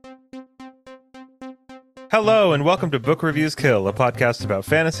Hello, and welcome to Book Reviews Kill, a podcast about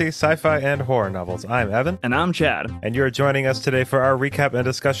fantasy, sci-fi, and horror novels. I'm Evan. And I'm Chad. And you're joining us today for our recap and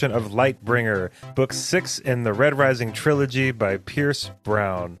discussion of Lightbringer, Book 6 in the Red Rising trilogy by Pierce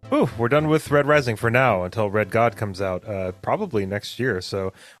Brown. Whew, we're done with Red Rising for now until Red God comes out, probably next year.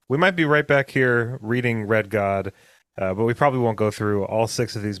 So we might be right back here reading Red God, but we probably won't go through all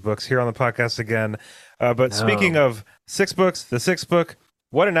 6 of these books here on the podcast again. Speaking of 6 books, the 6th book,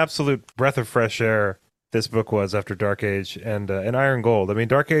 what an absolute breath of fresh air this book was after Dark Age and Iron Gold. I mean,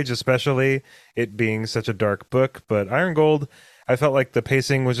 Dark Age especially, it being such a dark book, but Iron Gold, I felt like the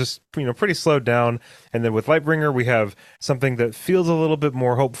pacing was just, pretty slowed down. And then with Lightbringer, we have something that feels a little bit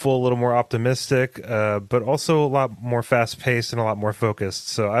more hopeful, a little more optimistic, but also a lot more fast-paced and a lot more focused.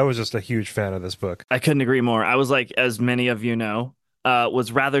 So I was just a huge fan of this book. I couldn't agree more. I was like, as many of you know,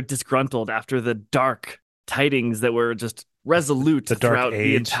 was rather disgruntled after the dark tidings that were just resolute throughout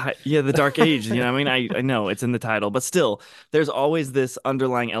the entire the Dark Age. You know, I mean, I know it's in the title, but still, there's always this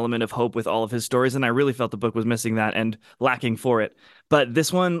underlying element of hope with all of his stories, and I really felt the book was missing that and lacking for it. But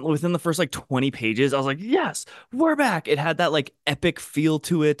this one, within the first 20 pages, I was like, yes, we're back. It had that epic feel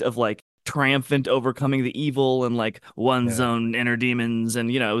to it of triumphant overcoming the evil and one's own inner demons, and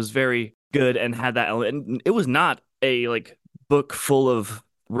it was very good and had that element. And it was not a book full of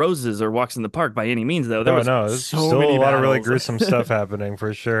roses or walks in the park by any means, though. There's still a lot of really gruesome stuff happening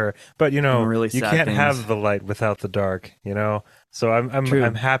for sure. But really you can't have the light without the dark. So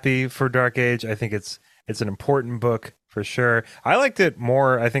I'm happy for Dark Age. I think it's an important book for sure. I liked it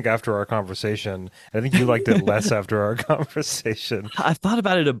more, I think, after our conversation. I think you liked it less after our conversation. I've thought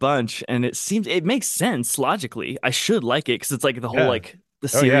about it a bunch, and it makes sense logically. I should like it because it's the whole the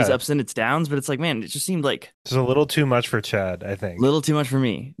series ups and its downs, but it's man, it just seemed it's a little too much for Chad, I think. A little too much for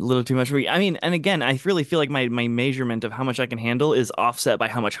me. I mean, and again, I really feel like my measurement of how much I can handle is offset by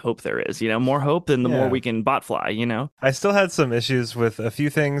how much hope there is. More hope, and the more we can bot fly, I still had some issues with a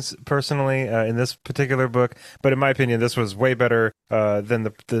few things personally in this particular book, but in my opinion, this was way better than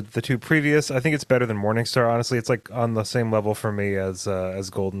the 2 previous. I think it's better than Morningstar, honestly. It's on the same level for me as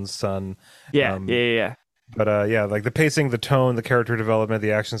Golden Sun. Yeah. But the pacing, the tone, the character development,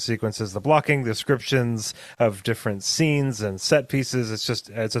 the action sequences, the blocking, the descriptions of different scenes and set pieces, it's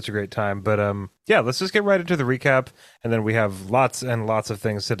such a great time. But let's just get right into the recap, and then we have lots and lots of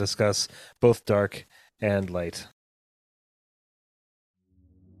things to discuss, both dark and light.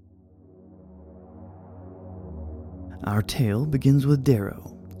 Our tale begins with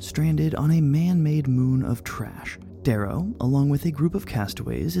Darrow, stranded on a man-made moon of trash. Darrow, along with a group of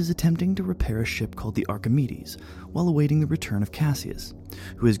castaways, is attempting to repair a ship called the Archimedes while awaiting the return of Cassius,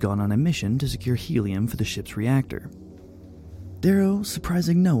 who has gone on a mission to secure helium for the ship's reactor. Darrow,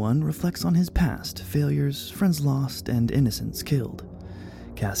 surprising no one, reflects on his past, failures, friends lost, and innocents killed.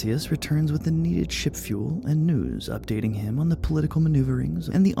 Cassius returns with the needed ship fuel and news updating him on the political maneuverings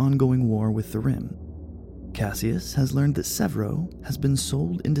and the ongoing war with the Rim. Cassius has learned that Severo has been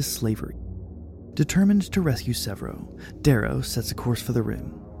sold into slavery. Determined to rescue Severo, Darrow sets a course for the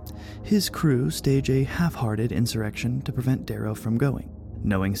Rim. His crew stage a half-hearted insurrection to prevent Darrow from going.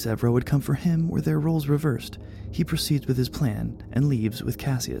 Knowing Severo would come for him were their roles reversed, he proceeds with his plan and leaves with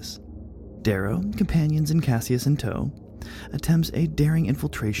Cassius. Darrow, companions and Cassius in tow, attempts a daring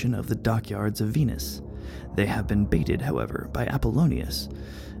infiltration of the dockyards of Venus. They have been baited, however, by Apollonius.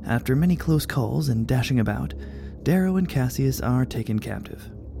 After many close calls and dashing about, Darrow and Cassius are taken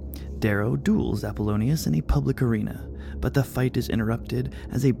captive. Darrow duels Apollonius in a public arena, but the fight is interrupted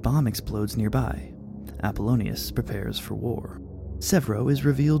as a bomb explodes nearby. Apollonius prepares for war. Severo is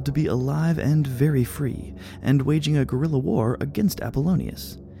revealed to be alive and very free, and waging a guerrilla war against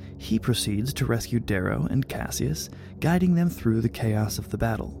Apollonius. He proceeds to rescue Darrow and Cassius, guiding them through the chaos of the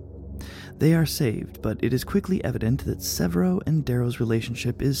battle. They are saved, but it is quickly evident that Severo and Darrow's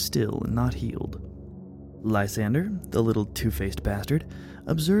relationship is still not healed. Lysander, the little two-faced bastard,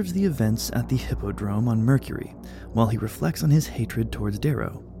 observes the events at the Hippodrome on Mercury, while he reflects on his hatred towards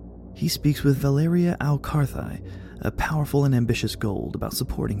Darrow. He speaks with Valeria Alcarthai, a powerful and ambitious Gold, about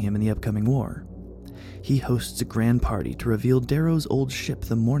supporting him in the upcoming war. He hosts a grand party to reveal Darrow's old ship,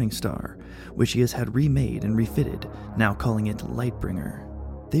 the Morningstar, which he has had remade and refitted, now calling it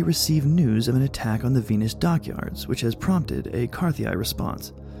Lightbringer. They receive news of an attack on the Venus dockyards, which has prompted a Carthii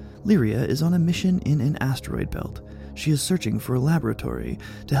response. Lyria is on a mission in an asteroid belt. She is searching for a laboratory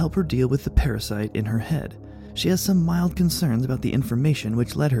to help her deal with the parasite in her head. She has some mild concerns about the information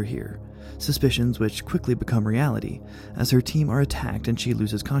which led her here, suspicions which quickly become reality as her team are attacked and she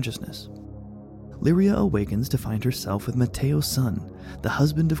loses consciousness. Lyria awakens to find herself with Matteo's son, the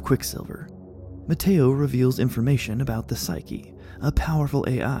husband of Quicksilver. Matteo reveals information about the Psyche, a powerful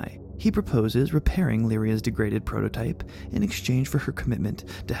AI. He proposes repairing Lyria's degraded prototype in exchange for her commitment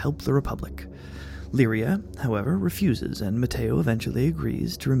to help the Republic. Lyria, however, refuses, and Matteo eventually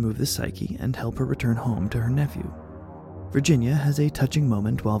agrees to remove the psyche and help her return home to her nephew. Virginia has a touching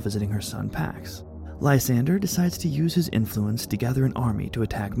moment while visiting her son Pax. Lysander decides to use his influence to gather an army to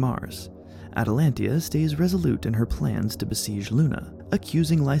attack Mars. Atalantia stays resolute in her plans to besiege Luna,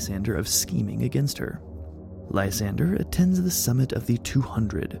 accusing Lysander of scheming against her. Lysander attends the summit of the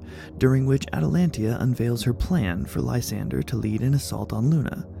 200, during which Atalantia unveils her plan for Lysander to lead an assault on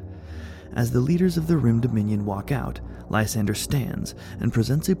Luna. As the leaders of the Rim Dominion walk out, Lysander stands and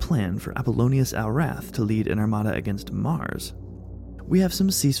presents a plan for Apollonius Alrath to lead an armada against Mars. We have some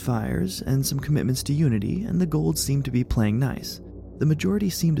ceasefires and some commitments to unity, and the Golds seem to be playing nice. The majority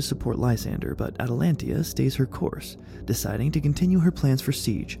seem to support Lysander, but Atalantia stays her course, deciding to continue her plans for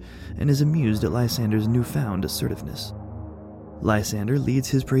siege, and is amused at Lysander's newfound assertiveness. Lysander leads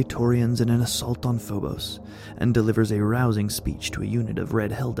his Praetorians in an assault on Phobos, and delivers a rousing speech to a unit of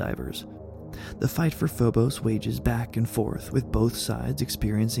red Helldivers. The fight for Phobos wages back and forth, with both sides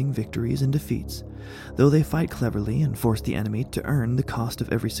experiencing victories and defeats. Though they fight cleverly and force the enemy to earn the cost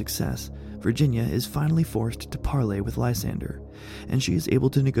of every success, Virginia is finally forced to parley with Lysander, and she is able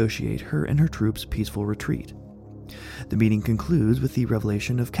to negotiate her and her troops' peaceful retreat. The meeting concludes with the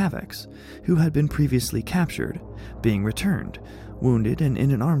revelation of Cavex, who had been previously captured, being returned, wounded and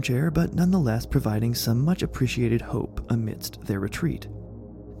in an armchair, but nonetheless providing some much-appreciated hope amidst their retreat.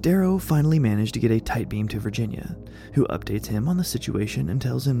 Darrow finally managed to get a tight beam to Virginia, who updates him on the situation and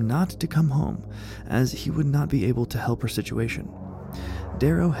tells him not to come home, as he would not be able to help her situation.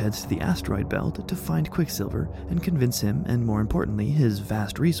 Darrow heads to the asteroid belt to find Quicksilver and convince him, and more importantly, his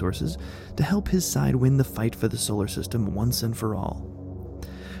vast resources, to help his side win the fight for the solar system once and for all.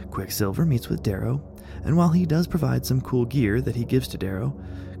 Quicksilver meets with Darrow, and while he does provide some cool gear that he gives to Darrow,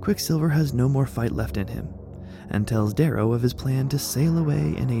 Quicksilver has no more fight left in him, and tells Darrow of his plan to sail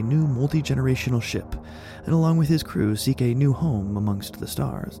away in a new multi-generational ship, and along with his crew seek a new home amongst the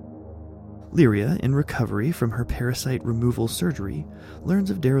stars. Lyria, in recovery from her parasite removal surgery, learns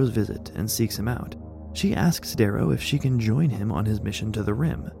of Darrow's visit and seeks him out. She asks Darrow if she can join him on his mission to the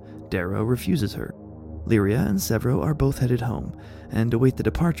Rim. Darrow refuses her. Lyria and Severo are both headed home, and await the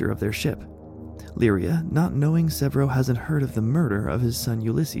departure of their ship. Lyria, not knowing Severo hasn't heard of the murder of his son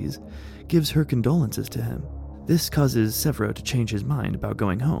Ulysses, gives her condolences to him. This causes Severo to change his mind about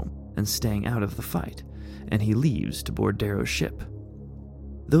going home and staying out of the fight, and he leaves to board Darrow's ship.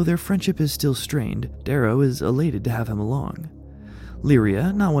 Though their friendship is still strained, Darrow is elated to have him along.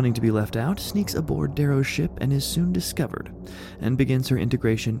 Lyria, not wanting to be left out, sneaks aboard Darrow's ship and is soon discovered, and begins her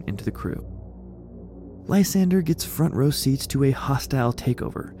integration into the crew. Lysander gets front row seats to a hostile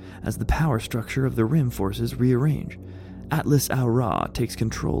takeover, as the power structure of the Rim forces rearrange. Atlas Au-Ra takes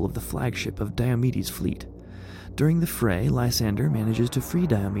control of the flagship of Diomedes' fleet. During the fray, Lysander manages to free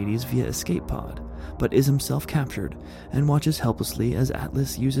Diomedes via escape pod, but is himself captured, and watches helplessly as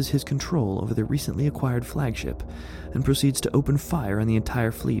Atlas uses his control over the recently acquired flagship, and proceeds to open fire on the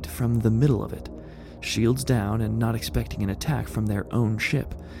entire fleet from the middle of it. Shields down and not expecting an attack from their own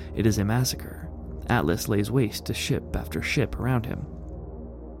ship, it is a massacre. Atlas lays waste to ship after ship around him.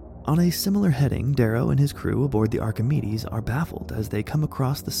 On a similar heading, Darrow and his crew aboard the Archimedes are baffled as they come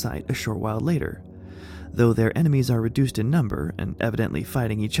across the site a short while later. Though their enemies are reduced in number and evidently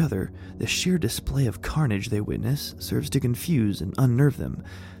fighting each other, the sheer display of carnage they witness serves to confuse and unnerve them,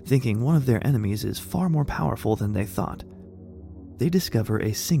 thinking one of their enemies is far more powerful than they thought. They discover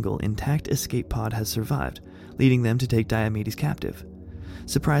a single intact escape pod has survived, leading them to take Diomedes captive.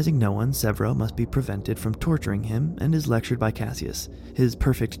 Surprising no one, Severo must be prevented from torturing him and is lectured by Cassius, his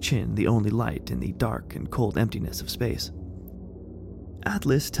perfect chin the only light in the dark and cold emptiness of space.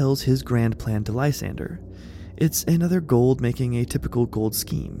 Atlas tells his grand plan to Lysander. It's another Gold making a typical Gold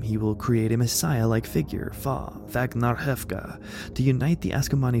scheme. He will create a messiah-like figure, Vagnarhefka, to unite the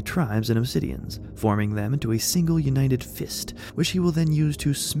Ascomani tribes and Obsidians, forming them into a single united fist, which he will then use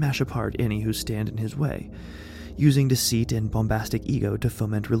to smash apart any who stand in his way, using deceit and bombastic ego to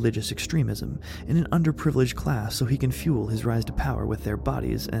foment religious extremism in an underprivileged class so he can fuel his rise to power with their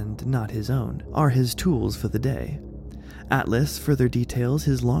bodies and not his own, are his tools for the day. Atlas further details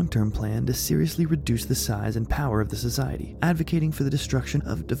his long-term plan to seriously reduce the size and power of the society, advocating for the destruction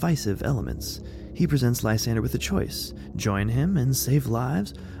of divisive elements. He presents Lysander with a choice: join him and save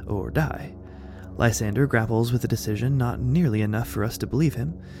lives, or die. Lysander grapples with the decision, not nearly enough for us to believe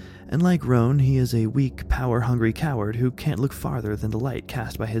him, and like Roan, he is a weak, power-hungry coward who can't look farther than the light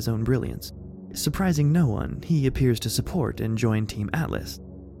cast by his own brilliance. Surprising no one, he appears to support and join Team Atlas.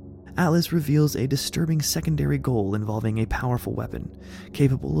 Atlas reveals a disturbing secondary goal involving a powerful weapon,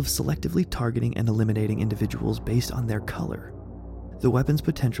 capable of selectively targeting and eliminating individuals based on their color. The weapon's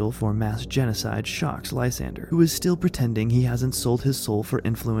potential for mass genocide shocks Lysander, who is still pretending he hasn't sold his soul for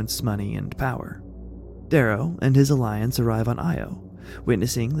influence, money, and power. Darrow and his alliance arrive on Io,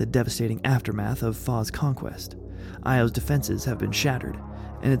 witnessing the devastating aftermath of Fa's conquest. Io's defenses have been shattered,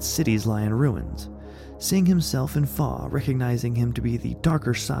 and its cities lie in ruins. Seeing himself in Fa, recognizing him to be the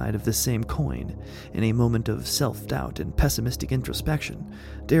darker side of the same coin, in a moment of self-doubt and pessimistic introspection,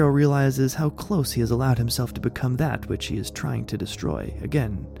 Darrow realizes how close he has allowed himself to become that which he is trying to destroy,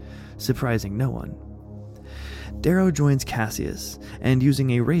 again, surprising no one. Darrow joins Cassius, and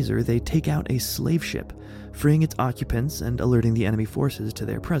using a razor they take out a slave ship, freeing its occupants and alerting the enemy forces to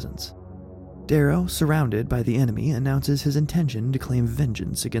their presence. Darrow, surrounded by the enemy, announces his intention to claim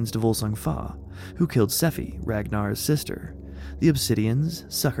vengeance against Volsung Fa, who killed Sephi, Ragnar's sister. The Obsidians,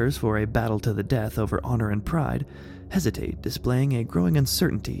 suckers for a battle to the death over honor and pride, hesitate, displaying a growing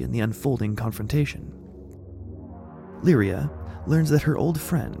uncertainty in the unfolding confrontation. Lyria learns that her old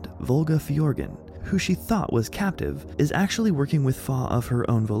friend, Volga Fjorgen, who she thought was captive, is actually working with Fa of her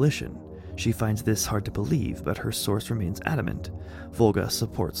own volition. She finds this hard to believe, but her source remains adamant. Volga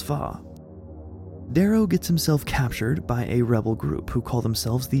supports Fa. Darrow gets himself captured by a rebel group who call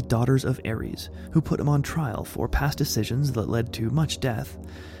themselves the Daughters of Ares, who put him on trial for past decisions that led to much death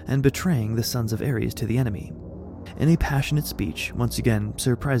and betraying the sons of Ares to the enemy. In a passionate speech, once again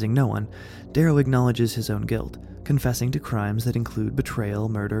surprising no one, Darrow acknowledges his own guilt, confessing to crimes that include betrayal,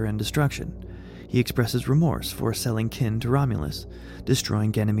 murder, and destruction. He expresses remorse for selling kin to Romulus,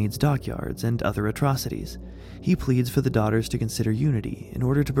 destroying Ganymede's dockyards, and other atrocities. He pleads for the daughters to consider unity in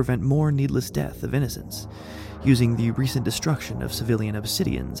order to prevent more needless death of innocents, using the recent destruction of civilian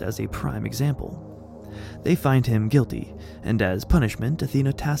Obsidians as a prime example. They find him guilty, and as punishment,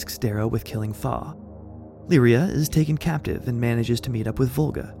 Athena tasks Darrow with killing Fa. Lyria is taken captive and manages to meet up with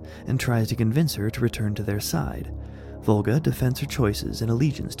Volga, and tries to convince her to return to their side. Volga defends her choices and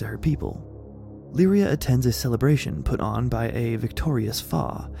allegiance to her people. Lyria attends a celebration put on by a victorious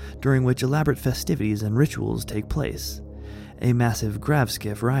Fa, during which elaborate festivities and rituals take place. A massive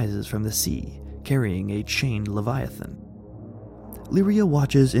gravskiff rises from the sea, carrying a chained Leviathan. Lyria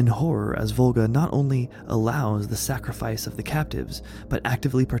watches in horror as Volga not only allows the sacrifice of the captives, but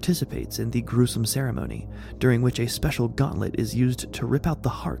actively participates in the gruesome ceremony, during which a special gauntlet is used to rip out the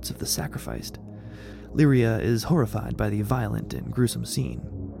hearts of the sacrificed. Lyria is horrified by the violent and gruesome scene.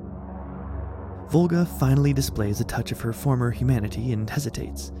 Volga finally displays a touch of her former humanity and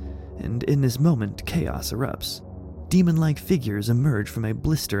hesitates, and in this moment chaos erupts. Demon-like figures emerge from a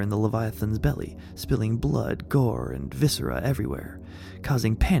blister in the Leviathan's belly, spilling blood, gore, and viscera everywhere,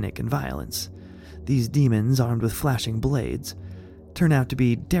 causing panic and violence. These demons, armed with flashing blades, turn out to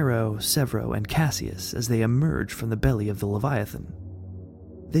be Darrow, Sevro, and Cassius as they emerge from the belly of the Leviathan.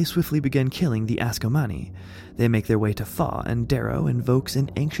 They swiftly begin killing the Ascomani. They make their way to Fa, and Darrow invokes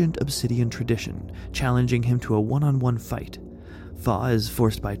an ancient obsidian tradition, challenging him to a one-on-one fight. Fa is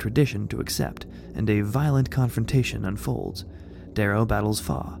forced by tradition to accept, and a violent confrontation unfolds. Darrow battles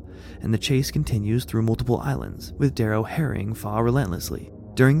Fa, and the chase continues through multiple islands, with Darrow harrying Fa relentlessly.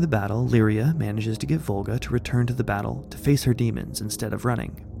 During the battle, Lyria manages to get Volga to return to the battle to face her demons instead of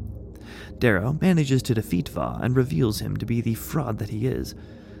running. Darrow manages to defeat Fa and reveals him to be the fraud that he is.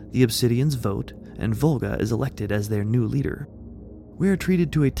 The Obsidians vote, and Volga is elected as their new leader. We are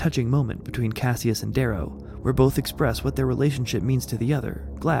treated to a touching moment between Cassius and Darrow, where both express what their relationship means to the other,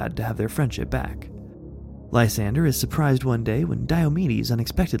 glad to have their friendship back. Lysander is surprised one day when Diomedes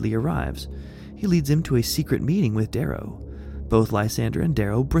unexpectedly arrives. He leads him to a secret meeting with Darrow. Both Lysander and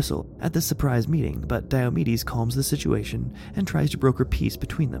Darrow bristle at the surprise meeting, but Diomedes calms the situation and tries to broker peace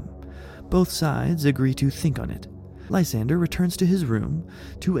between them. Both sides agree to think on it. Lysander returns to his room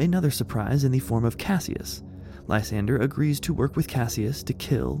to another surprise in the form of Cassius. Lysander agrees to work with Cassius to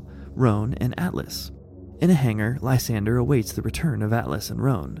kill Roan and Atlas. In a hangar, Lysander awaits the return of Atlas and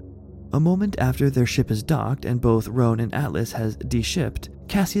Roan. A moment after their ship is docked and both Roan and Atlas has de-shipped,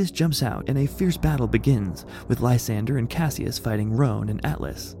 Cassius jumps out and a fierce battle begins, with Lysander and Cassius fighting Roan and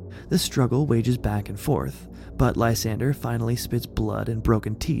Atlas. The struggle wages back and forth, but Lysander finally spits blood and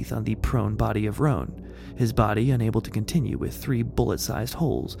broken teeth on the prone body of Roan, his body unable to continue with 3 bullet-sized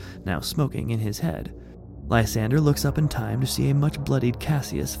holes now smoking in his head. Lysander looks up in time to see a much-bloodied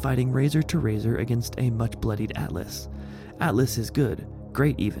Cassius fighting razor to razor against a much-bloodied Atlas. Atlas is good,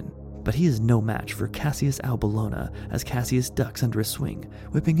 great even, but he is no match for Cassius Albellona as Cassius ducks under a swing,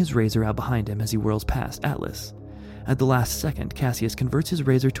 whipping his razor out behind him as he whirls past Atlas. At the last second, Cassius converts his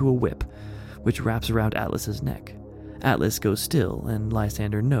razor to a whip, which wraps around Atlas's neck. Atlas goes still, and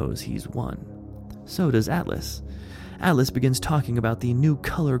Lysander knows he's won. So does Atlas. Atlas begins talking about the new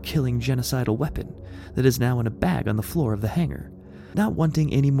color-killing genocidal weapon that is now in a bag on the floor of the hangar. Not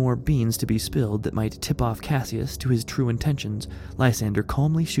wanting any more beans to be spilled that might tip off Cassius to his true intentions, Lysander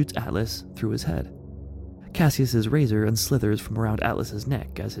calmly shoots Atlas through his head. Cassius's razor unslithers from around Atlas's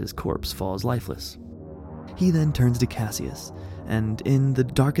neck as his corpse falls lifeless. He then turns to Cassius, and in the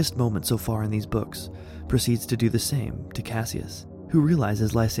darkest moment so far in these books, proceeds to do the same to Cassius, who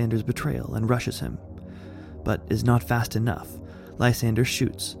realizes Lysander's betrayal and rushes him. But is not fast enough. Lysander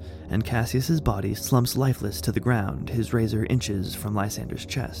shoots, and Cassius's body slumps lifeless to the ground, his razor inches from Lysander's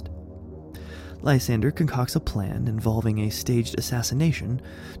chest. Lysander concocts a plan involving a staged assassination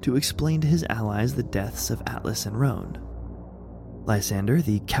to explain to his allies the deaths of Atlas and Roan. Lysander,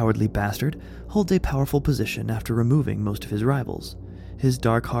 the cowardly bastard, holds a powerful position after removing most of his rivals. His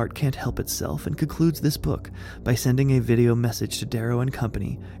dark heart can't help itself and concludes this book by sending a video message to Darrow and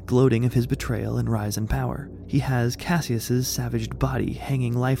company, gloating of his betrayal and rise in power. He has Cassius's savaged body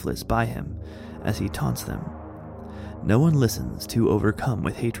hanging lifeless by him as he taunts them. No one listens to overcome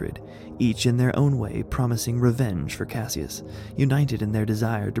with hatred, each in their own way promising revenge for Cassius, united in their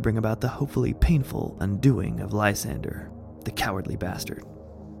desire to bring about the hopefully painful undoing of Lysander, the cowardly bastard.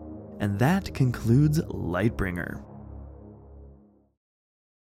 And that concludes Lightbringer.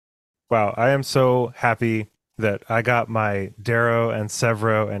 Wow, I am so happy that I got my Darrow and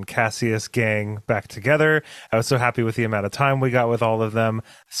Severo and Cassius gang back together. I was so happy with the amount of time we got with all of them.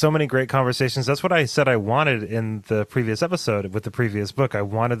 So many great conversations. That's what I said I wanted in the previous episode with the previous book. I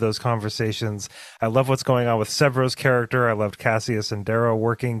wanted those conversations. I love what's going on with Severo's character. I loved Cassius and Darrow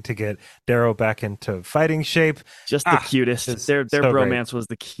working to get Darrow back into fighting shape. Just the cutest. Their so bromance great. Was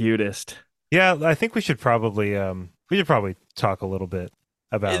the cutest. Yeah, I think we should probably talk a little bit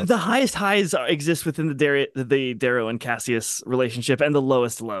about the highest highs exist within the Darrow and Cassius relationship, and the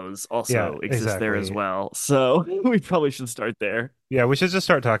lowest lows also exist there as well. So we probably should start there. Yeah, we should just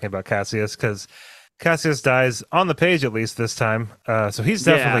start talking about Cassius, because Cassius dies on the page at least this time. So he's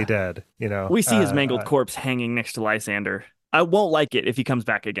definitely dead. You know, we see his mangled corpse hanging next to Lysander. I won't like it if he comes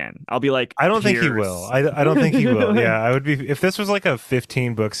back again. I'll be like, I don't think he will. I don't think he will. Yeah, I would be, if this was like a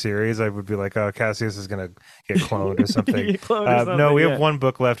 15-book series, I would be like, oh, Cassius is going to get cloned or something. No, we have one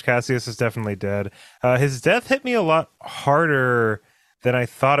book left. Cassius is definitely dead. His death hit me a lot harder than I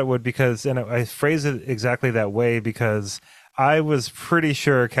thought it would, because, and I phrase it exactly that way because I was pretty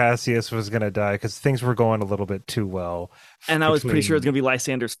sure Cassius was going to die because things were going a little bit too well. And I was pretty sure it was going to be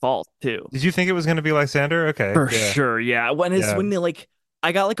Lysander's fault, too. Did you think it was going to be Lysander? Okay. For sure, yeah. When they, like,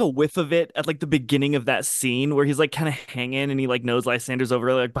 I got, like, a whiff of it at, like, the beginning of that scene where he's, like, kind of hanging and he, like, knows Lysander's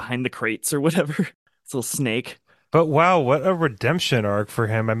over, like, behind the crates or whatever. This little snake. But wow, what a redemption arc for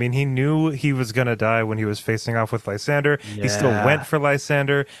him. I mean, he knew he was going to die when he was facing off with Lysander. Yeah. He still went for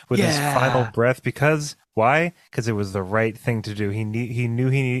Lysander with his final breath because... Why? Because it was the right thing to do. He knew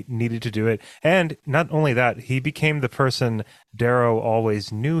he needed to do it. And not only that, he became the person Darrow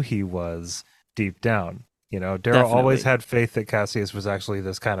always knew he was deep down. You know, Darrow always had faith that Cassius was actually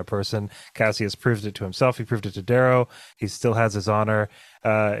this kind of person. Cassius proved it to himself. He proved it to Darrow. He still has his honor.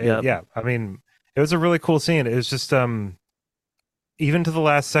 Yeah, I mean, it was a really cool scene. It was just, even to the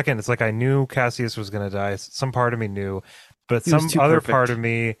last second, it's like I knew Cassius was going to die. Some part of me knew, but some other part of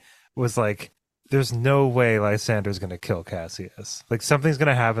me was like, there's no way Lysander's going to kill Cassius. Like, something's going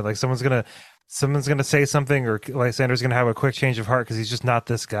to happen. Like, someone's going to say something, or Lysander's going to have a quick change of heart because he's just not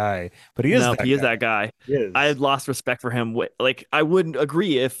this guy. But he is that guy. I had lost respect for him. Like, I wouldn't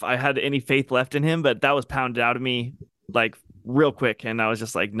agree if I had any faith left in him, but that was pounded out of me, like, real quick. And I was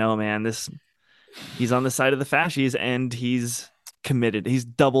just like, no, man, he's on the side of the fascies, and he's committed. He's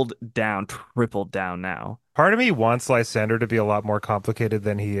doubled down, tripled down now. Part of me wants Lysander to be a lot more complicated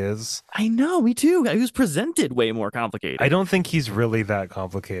than he is. I know, me too. He was presented way more complicated. I don't think he's really that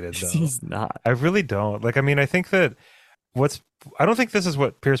complicated, though. He's not. I really don't. Like, I mean, I think that I don't think this is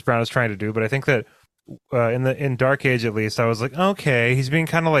what Pierce Brown is trying to do, but I think that in Dark Age, at least, I was like, okay, he's being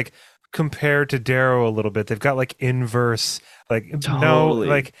kind of like compared to Darrow a little bit. They've got like inverse, like no,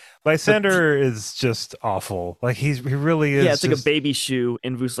 like Lysander is just awful. Like he really is. Yeah, it's like a baby shoe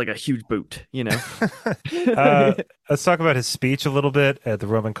and Vu's like a huge boot, you know. Let's talk about his speech a little bit at the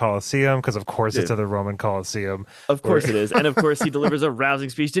Roman Colosseum, because of course it's at the Roman Colosseum. Of course it is, and of course he delivers a rousing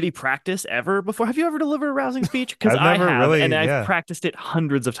speech. Did he practice ever before? Have you ever delivered a rousing speech? Because I have, and I've practiced it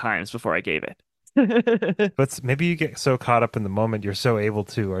hundreds of times before I gave it. But maybe you get so caught up in the moment, you're so able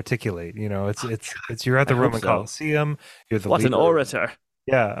to articulate. You know, it's you're at the Roman Colosseum. You're the leader. An orator!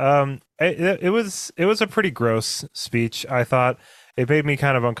 Yeah, it was a pretty gross speech. I thought it made me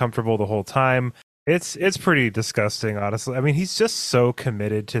kind of uncomfortable the whole time. It's pretty disgusting, honestly. I mean, he's just so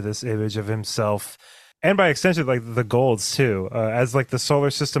committed to this image of himself, and by extension, like the Golds too, as like the solar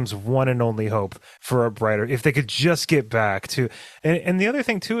system's one and only hope for a brighter. If they could just get back to, and the other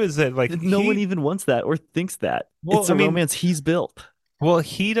thing too is that like No one even wants that or thinks that. Well, It's a romance he's built. Well,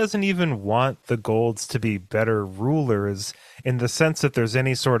 he doesn't even want the Golds to be better rulers in the sense that there's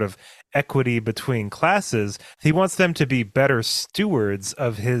any sort of equity between classes. He wants them to be better stewards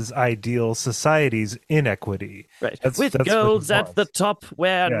of his ideal society's inequity. Right. That's Golds at the top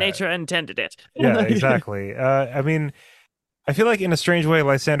where nature intended it. Yeah, exactly. I mean, I feel like in a strange way,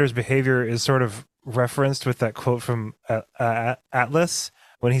 Lysander's behavior is sort of referenced with that quote from Atlas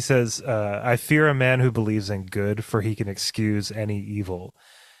when he says, I fear a man who believes in good, for he can excuse any evil.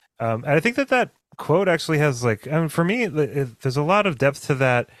 And I think that quote actually has like, I mean, for me, there's a lot of depth to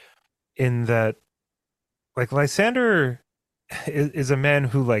that in that, like, Lysander is a man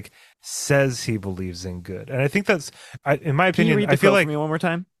who like says he believes in good. And I think that's, in my opinion, I feel like, for me one more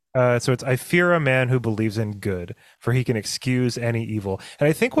time. So it's, I fear a man who believes in good, for he can excuse any evil. And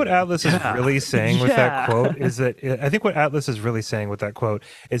I think what Atlas is really saying with that quote is that, I think what Atlas is really saying with that quote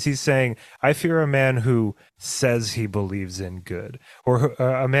is he's saying, I fear a man who says he believes in good, or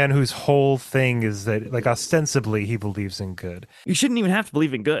a man whose whole thing is that, like, ostensibly he believes in good. You shouldn't even have to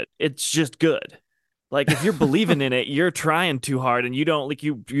believe in good. It's just good. Like, if you're believing in it, you're trying too hard, and you don't like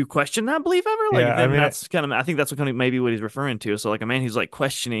you question that belief ever. Like, Yeah, then I mean, that's kind of, I think that's what kind of maybe what he's referring to. So like a man who's like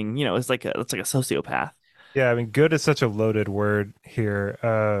questioning, it's like a sociopath. Yeah, I mean, good is such a loaded word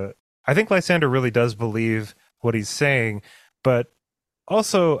here. I think Lysander really does believe what he's saying, but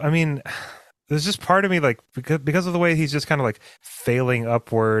also, I mean, there's just part of me like because of the way he's just kind of like failing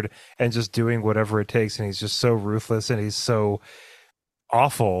upward and just doing whatever it takes, and he's just so ruthless and he's so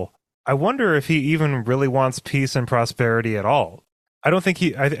awful. I wonder if he even really wants peace and prosperity at all. I don't think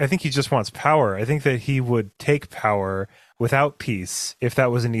I think he just wants power. I think that he would take power without peace if that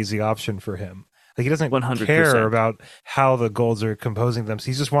was an easy option for him. Like, he doesn't 100%. care about how the Golds are composing them. So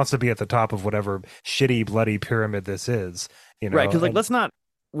he just wants to be at the top of whatever shitty, bloody pyramid this is. Right, because like let's not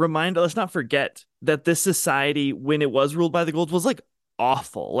forget that this society, when it was ruled by the Golds, was like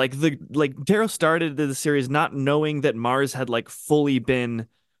awful. Like Darrow started the series not knowing that Mars had like fully been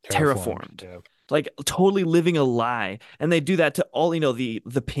terraformed. Yeah. Like totally living a lie. And they do that to all,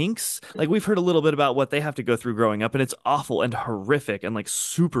 the Pinks. Like, we've heard a little bit about what they have to go through growing up, and it's awful and horrific and like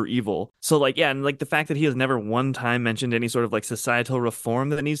super evil. So like, yeah, and like the fact that he has never one time mentioned any sort of like societal reform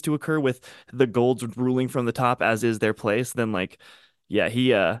that needs to occur with the Golds ruling from the top as is their place, then like,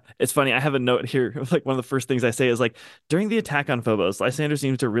 yeah, it's funny. I have a note here. Like, one of the first things I say is like, during the attack on Phobos, Lysander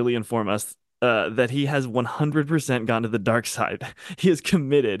seems to really inform us that he has 100% gone to the dark side. He is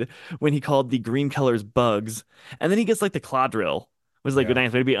committed when he called the green colors bugs. And then he gets like the claw drill, which is like,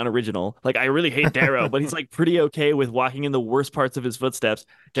 nice way to be unoriginal. Like, I really hate Darrow, but he's like pretty okay with walking in the worst parts of his footsteps.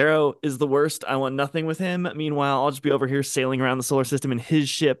 Darrow is the worst. I want nothing with him. Meanwhile, I'll just be over here sailing around the solar system in his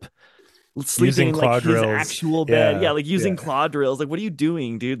ship, sleeping in like his actual bed. Yeah, like using claw drills. Like, what are you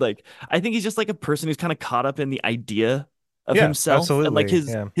doing, dude? Like, I think he's just like a person who's kind of caught up in the idea of himself, absolutely. And like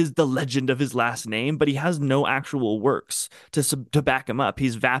his the legend of his last name, but he has no actual works to back him up.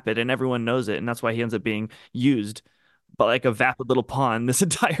 He's vapid and everyone knows it, and that's why he ends up being used but like a vapid little pawn this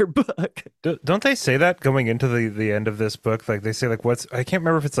entire book. Don't they say that going into the end of this book? Like, they say like, I can't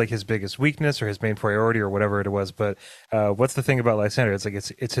remember if it's like his biggest weakness or his main priority or whatever it was, but what's the thing about Lysander? It's like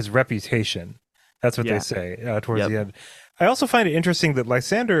it's his reputation. That's what they say towards the end. I also find it interesting that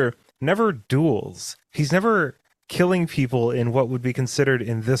Lysander never duels. He's never killing people in what would be considered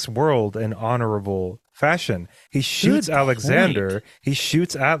in this world an honorable fashion. He shoots Alexander, he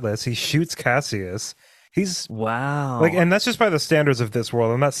shoots Atlas, he shoots Cassius. He's like, and that's just by the standards of this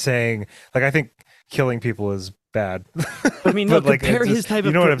world. I'm not saying like I think killing people is bad. I mean, no, compare his type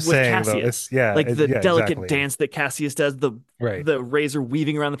of, what I'm saying, Cassius. Like the delicate dance that Cassius does, the razor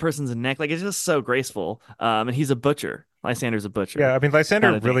weaving around the person's neck. Like, it's just so graceful. And he's a butcher. Lysander's a butcher. Yeah, I mean,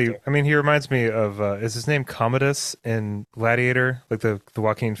 Lysander really, I mean, he reminds me of, is his name Commodus in Gladiator? Like the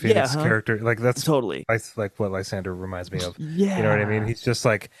Joaquin Phoenix character? Like, that's totally like what Lysander reminds me of. Yeah. You know what I mean? He's just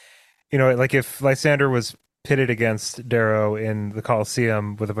like, like if Lysander was pitted against Darrow in the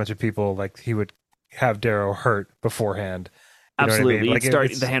Colosseum with a bunch of people, like he would have Darrow hurt beforehand. Absolutely. I mean? Like,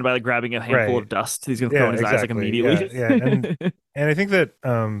 start the hand by like grabbing a handful of dust. He's going to throw in his eyes like immediately. Yeah. And I think that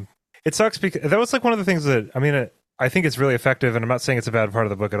it sucks because that was like one of the things that, I mean, I think it's really effective, and I'm not saying it's a bad part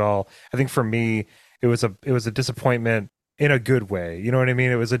of the book at all. I think for me, it was a disappointment in a good way. You know what I mean?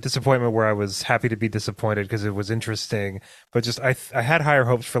 It was a disappointment where I was happy to be disappointed because it was interesting, but just I had higher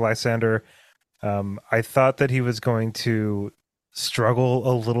hopes for Lysander. I thought that he was going to struggle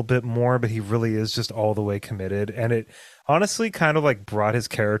a little bit more, but he really is just all the way committed. And it honestly kind of like brought his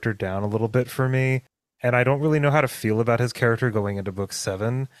character down a little bit for me. And I don't really know how to feel about his character going into book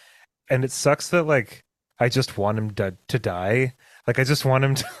 7. And it sucks that like I just want him to die. Like I just want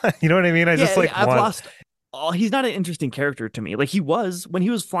him to, you know what I mean? I just like I've want. lost. Oh, he's not an interesting character to me. Like he was when he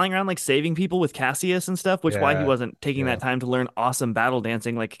was flying around like saving people with Cassius and stuff, which why he wasn't taking that time to learn awesome battle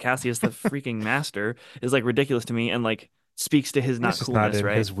dancing like Cassius the freaking master is like ridiculous to me and like speaks to his not coolness, not in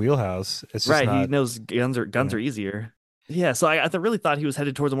right? his wheelhouse. It's just right. Not, he knows guns are easier. Yeah, so I really thought he was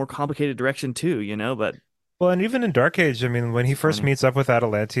headed towards a more complicated direction too, you know, but well, and even in Dark Age, I mean, when he first meets up with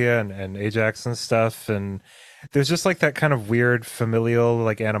Atalantia and Ajax and stuff, and there's just like that kind of weird familial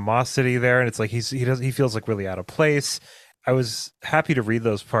like animosity there, and it's like he feels like really out of place. I was happy to read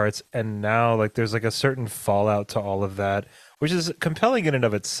those parts, and now like there's like a certain fallout to all of that, which is compelling in and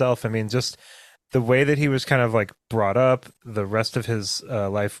of itself. I mean, just the way that he was kind of like brought up, the rest of his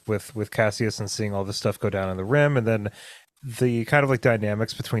life with Cassius, and seeing all this stuff go down on the Rim, and then the kind of like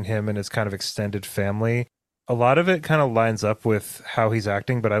dynamics between him and his kind of extended family. A lot of it kind of lines up with how he's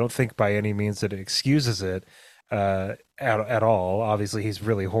acting, but I don't think by any means that it excuses it at all. Obviously, he's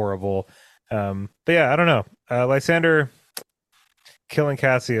really horrible. But yeah, I don't know. Lysander killing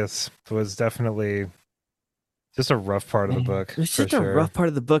Cassius was definitely just a rough part of the book. It's just a rough part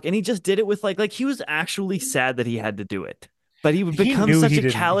of the book, and he just did it with like he was actually sad that he had to do it. But he would become such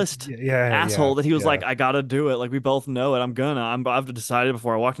a calloused asshole that he was like, I gotta do it. Like we both know it. I've decided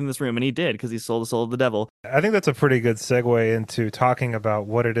before I walked in this room, and he did because he sold the soul of the devil. I think that's a pretty good segue into talking about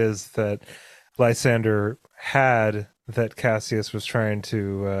what it is that Lysander had that Cassius was trying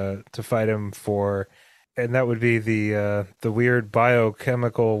to fight him for, and that would be the weird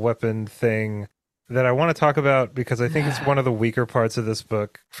biochemical weapon thing that I want to talk about because I think it's one of the weaker parts of this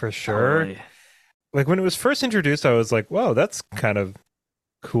book for sure. Totally. Like when it was first introduced, I was like, "Whoa, that's kind of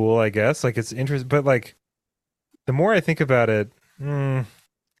cool." I guess like it's interesting, but like the more I think about it, I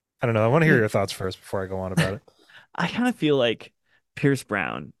don't know. I want to hear your thoughts first before I go on about it. I kind of feel like Pierce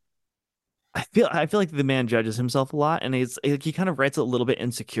Brown. I feel like the man judges himself a lot, and he kind of writes a little bit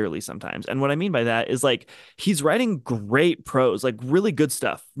insecurely sometimes. And what I mean by that is like he's writing great prose, like really good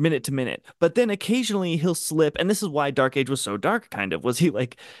stuff, minute to minute. But then occasionally he'll slip, and this is why Dark Age was so dark. Kind of was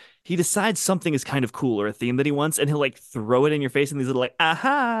he decides something is kind of cool or a theme that he wants, and he'll like throw it in your face in these little like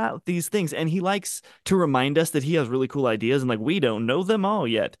aha these things, and he likes to remind us that he has really cool ideas and like we don't know them all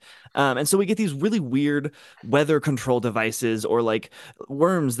yet. And so we get these really weird weather control devices or like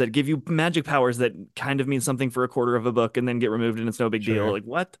worms that give you magic powers that kind of mean something for a quarter of a book and then get removed and it's no big deal. Like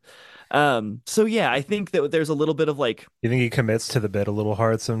what? So yeah, I think that there's a little bit of like, you think he commits to the bit a little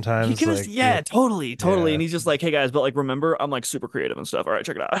hard sometimes? He commits, like, totally. Yeah. And he's just like, hey guys, but like remember, I'm like super creative and stuff. All right,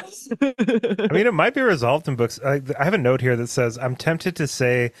 check it out. I mean, it might be resolved in books. I have a note here that says I'm tempted to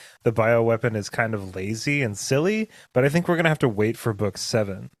say the bioweapon is kind of lazy and silly, but I think we're gonna have to wait for book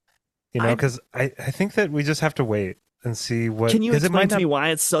 7. You know, because I think that we just have to wait and see what. Can you explain to me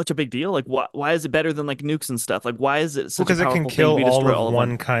why it's such a big deal? Like, why is it better than like nukes and stuff? Like, why is it such a powerful thing? Because it can kill all of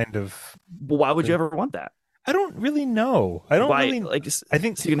one kind of. But why would you ever want that? I don't really know. I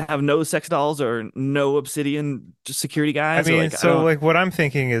think so you can have no sex dolls or no obsidian security guys. I mean, what I'm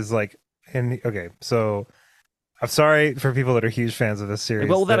thinking is like, so I'm sorry for people that are huge fans of this series.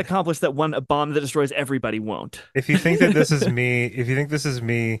 What will that accomplish that a bomb that destroys everybody won't? If you think that this is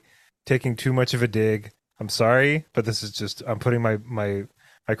me taking too much of a dig, I'm sorry, but this is just I'm putting my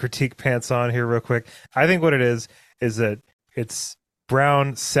critique pants on here real quick. I think what it is that it's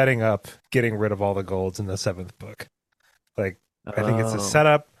Brown setting up getting rid of all the golds in the 7th book. Like I think it's a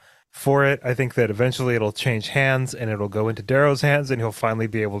setup for it. I think that eventually it'll change hands and it'll go into Darrow's hands and he'll finally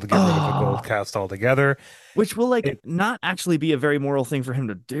be able to get rid of the gold cast altogether. Which will not actually be a very moral thing for him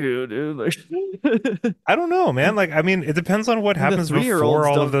to do, dude. Like, I don't know, man. Like, I mean, it depends on what happens before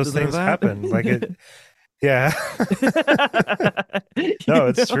all of those things happen. Like it, yeah. No,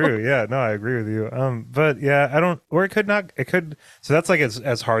 it's true. Yeah, no, I agree with you. But yeah, I don't. Or it could not. It could. So that's like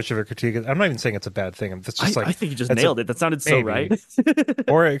as harsh of a critique. I'm not even saying it's a bad thing. It's just I think you just nailed it. That sounded so right.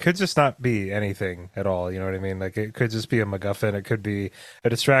 Or it could just not be anything at all. You know what I mean? Like it could just be a MacGuffin. It could be a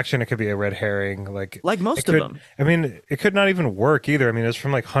distraction. It could be a red herring. Like most of them. I mean, it could not even work either. I mean, it's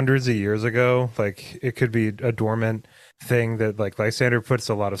from like hundreds of years ago. Like it could be a dormant thing that like Lysander puts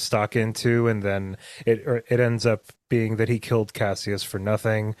a lot of stock into, and then it ends up being that he killed Cassius for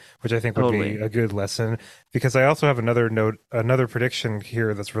nothing, which I think would be a good lesson. Because I also have another prediction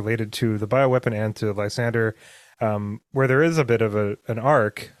here that's related to the bioweapon and to Lysander. where there is a bit of an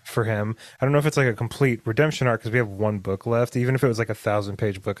arc for him. I don't know if it's like a complete redemption arc because we have one book left. Even if it was like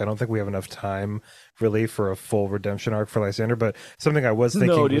 1,000-page book, I don't think we have enough time really for a full redemption arc for Lysander. But something I was thinking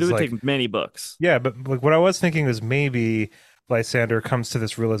no, dude, was it would like, take many books. yeah, but like what I was thinking was maybe Lysander comes to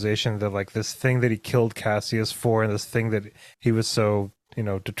this realization that like this thing that he killed Cassius for, and this thing that he was so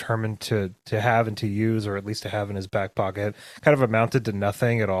determined to have and to use, or at least to have in his back pocket, kind of amounted to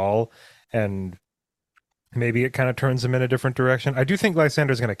nothing at all, and maybe it kind of turns him in a different direction. I do think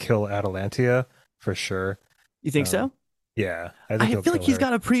Lysander's going to kill Atalantia for sure. You think so? Yeah, I feel like he's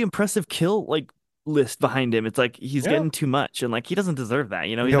got a pretty impressive kill list behind him. It's like he's getting too much, and like he doesn't deserve that.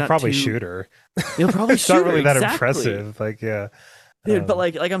 He'll probably shoot her. He'll probably it's shoot not really her, that impressive. Like, yeah. Dude, but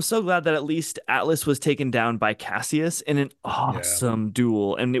like I'm so glad that at least Atlas was taken down by Cassius in an awesome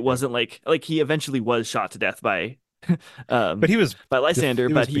duel, and it wasn't like he eventually was shot to death by but he was by Lysander,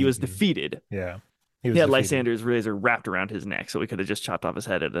 but he was beaten. defeated. Yeah. He had Lysander's razor wrapped around his neck, so we could have just chopped off his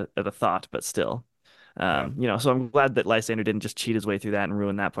head at a thought, but still. So I'm glad that Lysander didn't just cheat his way through that and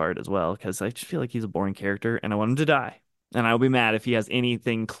ruin that part as well, because I just feel like he's a boring character, and I want him to die. And I'll be mad if he has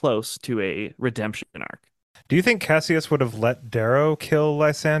anything close to a redemption arc. Do you think Cassius would have let Darrow kill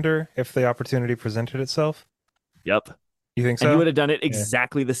Lysander if the opportunity presented itself? Yep. You think so? And he would have done it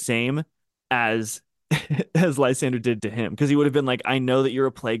exactly the same as Lysander did to him, because he would have been like, I know that you're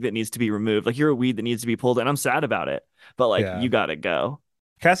a plague that needs to be removed. Like, you're a weed that needs to be pulled, and I'm sad about it. But like, you gotta go.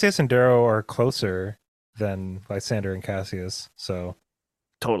 Cassius and Darrow are closer than Lysander and Cassius, so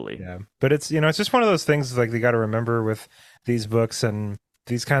totally. Yeah. But it's it's just one of those things like you got to remember with these books and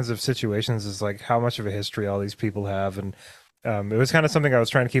these kinds of situations is like how much of a history all these people have. And it was kind of something I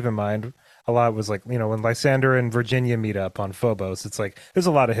was trying to keep in mind a lot, was like, when Lysander and Virginia meet up on Phobos, it's like there's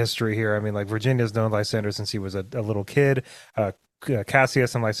a lot of history here. I mean, like, Virginia's known Lysander since he was a little kid.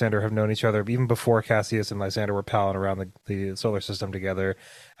 Cassius and Lysander have known each other even before Cassius and Lysander were palling around the solar system together.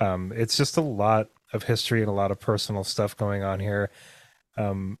 It's just a lot of history and a lot of personal stuff going on here.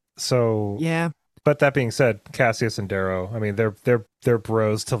 So yeah. But that being said, Cassius and Darrow, I mean, they're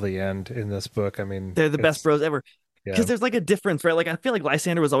bros till the end in this book. I mean, they're the best bros ever. Because there's like a difference, right? Like, I feel like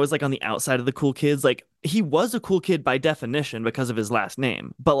Lysander was always like on the outside of the cool kids. Like, he was a cool kid by definition because of his last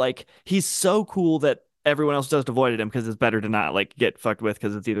name, but like, he's so cool that everyone else just avoided him because it's better to not like get fucked with,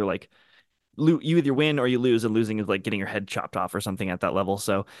 because it's either like you either win or you lose, and losing is like getting your head chopped off or something at that level.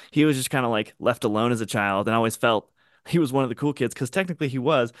 So he was just kind of like left alone as a child, and I always felt he was one of the cool kids because technically he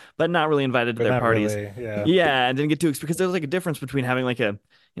was, but not really invited to their parties. Really, and didn't get to, because there's like a difference between having like a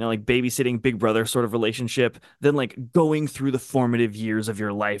like babysitting big brother sort of relationship than like going through the formative years of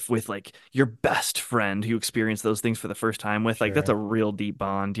your life with like your best friend who experienced those things for the first time with. Like, that's a real deep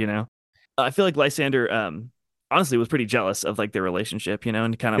bond. I feel like Lysander honestly was pretty jealous of like their relationship,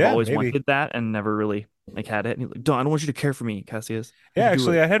 and kind of always wanted that and never really like had it. And he's like, I don't want you to care for me, Cassius. Yeah,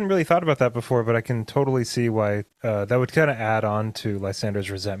 actually, I hadn't really thought about that before, but I can totally see why that would kind of add on to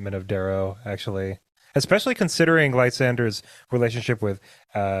Lysander's resentment of Darrow, actually. Especially considering Lysander's relationship with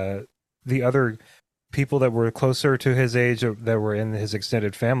the other people that were closer to his age that were in his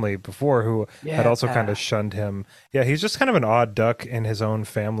extended family before, who had also kind of shunned him. Yeah, he's just kind of an odd duck in his own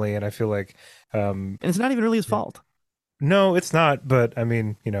family, and I feel like... and it's not even really his fault. No, it's not, but I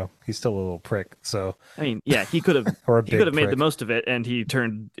mean, he's still a little prick, so... I mean, yeah, he could have made the most of it, and he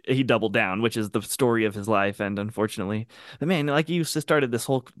doubled down, which is the story of his life, and unfortunately... But man, like you started this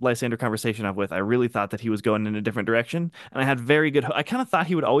whole Lysander conversation off with, I really thought that he was going in a different direction, and I had I kind of thought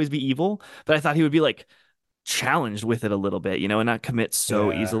he would always be evil, but I thought he would be, like, challenged with it a little bit, and not commit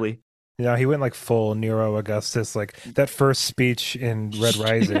so easily. Yeah, he went like full Nero Augustus, like that first speech in Red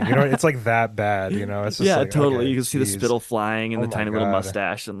Rising. It's like that bad, It's just like, totally. Okay, you can see the spittle flying and the tiny little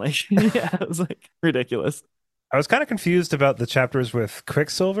mustache, and like, it was like ridiculous. I was kind of confused about the chapters with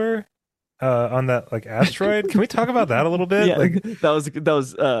Quicksilver on that like asteroid. Can we talk about that a little bit? Yeah, like, that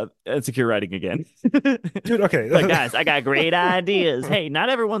was insecure writing again. Dude, okay. Like, guys, I got great ideas. Hey, not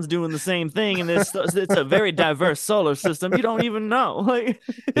everyone's doing the same thing, and it's a very diverse solar system. You don't even know. Like,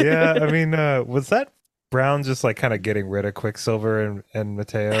 yeah, I mean, was that Brown just like kind of getting rid of Quicksilver and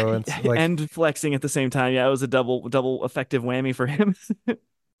Mateo and flexing at the same time? Yeah, it was a double effective whammy for him.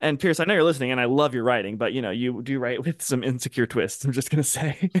 And Pierce, I know you're listening, and I love your writing, but you do write with some insecure twists. I'm just gonna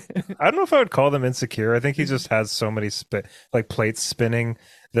say. I don't know if I would call them insecure. I think he just has so many plates spinning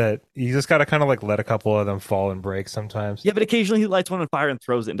that you just got to kind of like let a couple of them fall and break sometimes. Yeah, but occasionally he lights one on fire and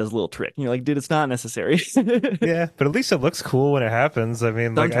throws it and does a little trick. And you're like, dude, it's not necessary. Yeah, but at least it looks cool when it happens. I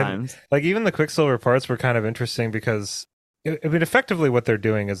mean, sometimes. Like even the Quicksilver parts were kind of interesting because. I mean, effectively, what they're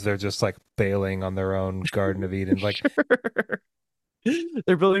doing is they're just like bailing on their own Garden of Eden. Like,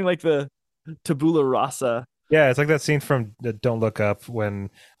 they're building like the tabula rasa Yeah, it's like that scene from Don't Look Up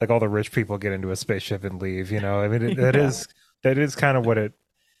when like all the rich people get into a spaceship and leave. I mean, Yeah. that is kind of what the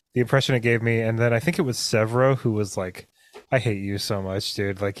impression it gave me. And then I think it was Severo who was like, "I hate you so much,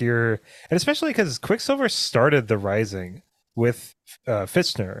 dude. Like you're," and especially because Quicksilver started the Rising with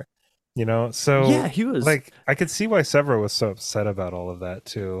Fitchner. Yeah, So he was. like I could see why Severo was so upset about all of that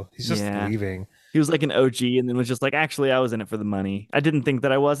too. He's just Yeah. leaving. He was like an OG and then was just like, actually, I was in it for the money. I didn't think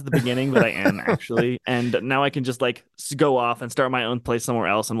that I was at the beginning, but I am actually. And now I can just like go off and start my own place somewhere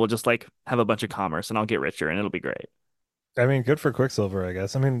else and we'll just like have a bunch of commerce and I'll get richer and it'll be great. I mean, good for Quicksilver, I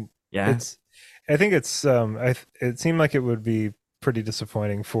guess. I mean, Yeah. it's I think it's it seemed like it would be pretty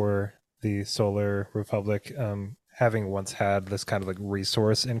disappointing for the Solar Republic having once had this kind of like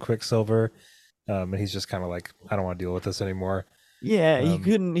resource in Quicksilver. And he's just kind of like, I don't want to deal with this anymore. Yeah,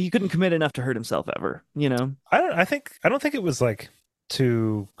 Um he couldn't commit enough to hurt himself ever, you know? I don't think it was like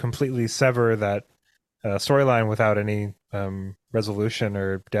to completely sever that storyline without any resolution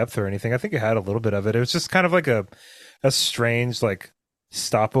or depth or anything. I think it had a little bit of it. It was just kind of like a strange like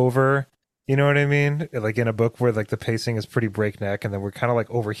stopover. You know what I mean? Like in a book where like the pacing is pretty breakneck, and then we're kind of like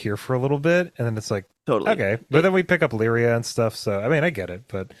over here for a little bit, and then it's like Totally. okay, but It, then we pick up Lyria and stuff. So I mean, I get it,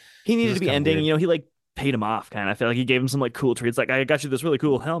 but he it's needed to just be kind of ending, weird. he like paid him off kind of. I feel like he gave him some like cool treats. Like, I got you this really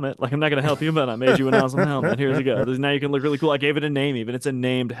cool helmet. Like, I'm not gonna help you, but I made you an awesome helmet. Here you go. Now you can look really cool. I gave it a name, even it's a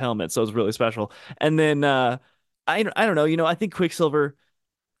named helmet, so it's really special. And then I don't know, I think Quicksilver,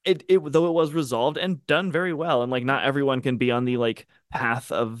 it though it was resolved and done very well, and like not everyone can be on the like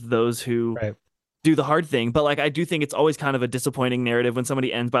path of those who Right. do the hard thing, but like I do think it's always kind of a disappointing narrative when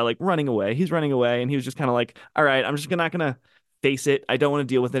somebody ends by like running away. He's running away and he was just kind of like, all right, I'm just not gonna face it. I don't want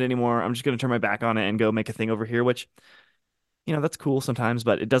to deal with it anymore. I'm just gonna turn my back on it and go make a thing over here, which that's cool sometimes,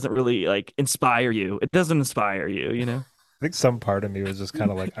 but it doesn't really like inspire you. It doesn't inspire you, you know? I think some part of me was just kind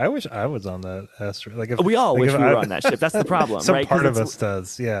of like, I wish I was on that asteroid. We all Like if wish we were on that ship. That's the I, problem, some right? Because part of it's us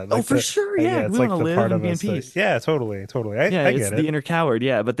does, yeah. oh Like for sure, yeah. yeah, it's We want like to the live part and of be in us that, peace. yeah, totally, totally. Yeah, I it's get the it. inner coward,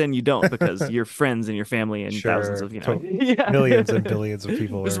 yeah, but then you don't because your friends and your family and thousands Sure, of, yeah. millions and billions of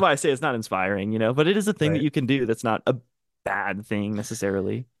people This is are why I say it's not inspiring, but it is a thing that right. you can do that's not a bad thing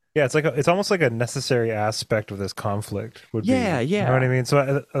necessarily. Yeah, it's like it's almost like a necessary aspect of this conflict would Yeah, be, you know what I yeah. mean?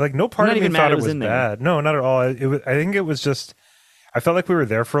 So like no I'm part not of me even mad thought it it was was in there. bad. No, not at all. I think it was just I felt like we were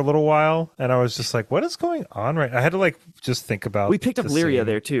there for a little while, and I was just like, what is going on right? I had to like just think about We picked up the Lyria scene.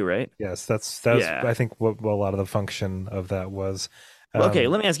 there too, right? Yes, that was Yeah. I think what a lot of the function of that was. Well, okay,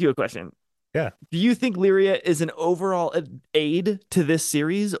 Um, let me ask you a question. yeah, Do you think Lyria is an overall aid to this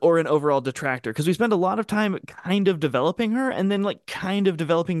series or an overall detractor? Because we spend a lot of time kind of developing her and then like kind of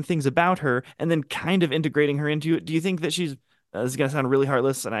developing things about her and then kind of integrating her into it. Do you think that she's this is gonna sound really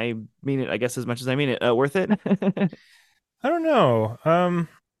heartless, and I mean it, I guess, as much as I mean it, worth it? I don't know.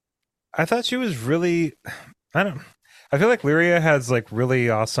 I thought she was really. I don't. I feel like Lyria has like really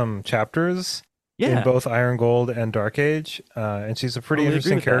awesome chapters in Yeah, both Iron Gold and Dark Age, and she's a pretty totally agree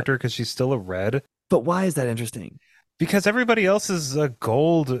interesting with that. character because she's still a red. But why is that interesting? Because everybody else is a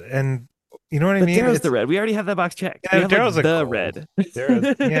gold, and you know what I But mean. Darrow's It's the red. We already have that box checked. We yeah, have like Darrow's a the gold. red. Darrow's,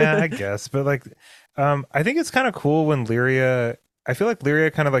 yeah, I guess, but like, I think it's kind of cool when Lyria. I feel like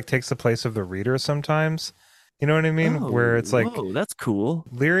Lyria kind of like takes the place of the reader sometimes. You know what I mean? Oh, Where it's like whoa, that's cool.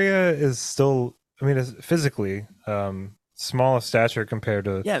 Lyria is still, I mean, is physically small of stature compared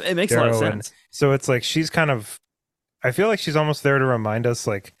to Yeah, it makes a lot of Darrow, and sense. so it's like she's kind of. I feel like she's almost there to remind us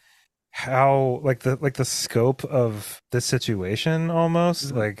like how like the scope of this situation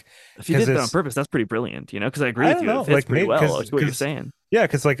almost Mhm. like If you because did that on it's purpose, that's pretty brilliant, because I agree I with don't you. It know fits like pretty maybe well, like what you're saying. yeah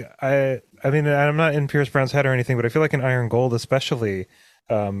because like I mean I'm not in Pierce Brown's head or anything, but I feel like in Iron Gold especially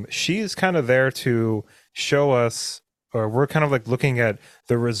she's kind of there to show us, or we're kind of like looking at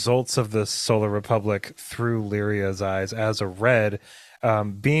the results of the Solar Republic through Lyria's eyes as a red,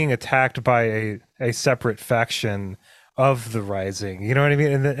 being attacked by a separate faction of the Rising. You know what I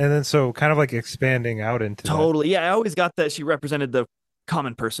mean? And then so kind of like expanding out into that. Totally. Yeah, I always got that she represented the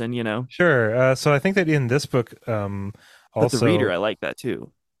common person. Sure. So I think that in this book, But the reader, also, I like that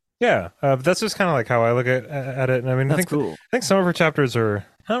too. yeah, but that's just kind of like how I look at it. And I mean, That's cool. I think some of her chapters are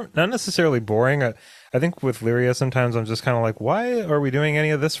not necessarily boring. I think with Lyria, sometimes I'm just kind of like, why are we doing any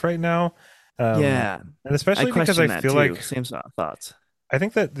of this right now? Yeah, And I especially because question I that feel too. like Same thoughts. I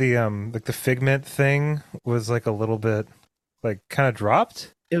think that the like the Figment thing was like a little bit like kind of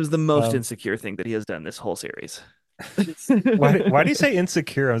dropped. It was the most Um, insecure thing that he has done this whole series. Why do you say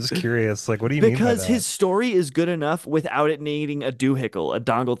insecure? I'm just curious. Like, what do you mean by Because that? his story is good enough without it needing a doohickle, a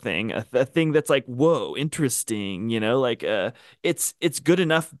dongle thing, a thing that's like, whoa, interesting, like it's good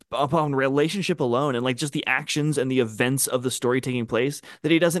enough upon relationship alone and like just the actions and the events of the story taking place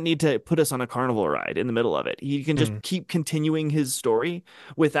that he doesn't need to put us on a carnival ride in the middle of it. He can just Hmm. keep continuing his story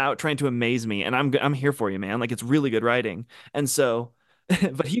without trying to amaze me, and I'm here for you, man. Like it's really good writing, and so.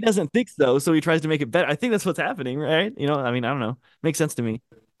 But he doesn't think so he tries to make it better. I think that's what's happening, right? I mean, I don't know. Makes sense to me.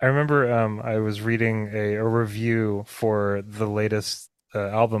 I remember I was reading a review for the latest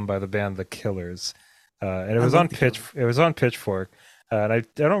album by the band The Killers, and it I was love on the killer. It was on Pitchfork, and I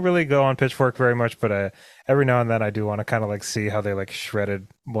don't really go on Pitchfork very much, but every now and then I do want to kind of like see how they like shredded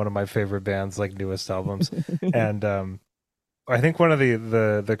one of my favorite bands' like newest albums, and I think one of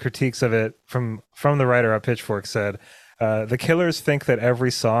the critiques of it from the writer at Pitchfork said. The Killers think that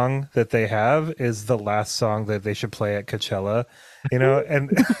every song that they have is the last song that they should play at Coachella, and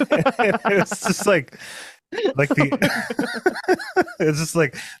it's just like the it's just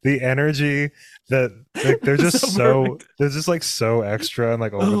like the energy that like they're just So perfect. they're just like so extra and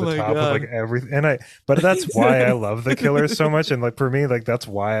like over Oh the my top with like God. everything but that's why I love the Killers so much, and like for me like that's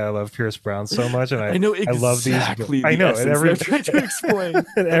why I love Pierce Brown so much, and I know I love these exactly I the know, and essence they're trying to explain. and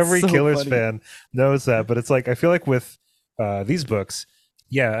That's every so Killers funny. fan knows that, but it's like I feel like with these books,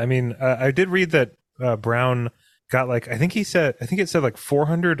 yeah, I mean I did read that Brown got like I think it said like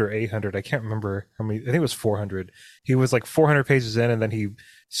 400 or 800, I can't remember how many. I think it was 400. He was like 400 pages in, and then he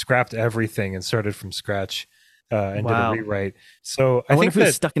scrapped everything and started from scratch, and did a Wow. rewrite. So I I wonder think if he was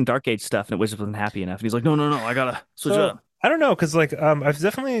that stuck in Dark Age stuff and it was just wasn't happy enough. And he's like, no, no, no, I gotta switch it so up. I don't know, because like I've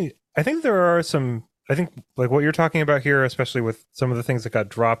definitely I think there are some, I think like what you're talking about here, especially with some of the things that got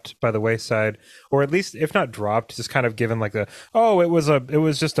dropped by the wayside, or at least if not dropped, just kind of given like the, oh, it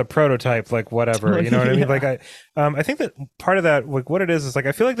was just a prototype, like whatever, you know what I mean? Like Yeah. I think that part of that, like what it is like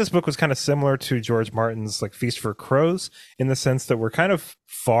I feel like this book was kind of similar to George Martin's like Feast for Crows, in the sense that we're kind of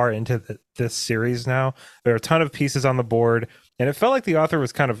far into this series now. There are a ton of pieces on the board, and it felt like the author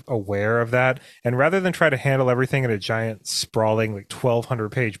was kind of aware of that. And rather than try to handle everything in a giant, sprawling, like 1,200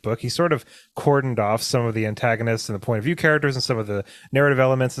 page book, he sort of cordoned off some of the antagonists and the point of view characters and some of the narrative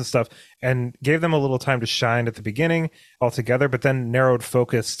elements and stuff, and gave them a little time to shine at the beginning altogether, but then narrowed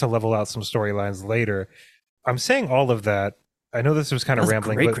focus to level out some storylines later. I'm saying all of that. I know this was kind That of was a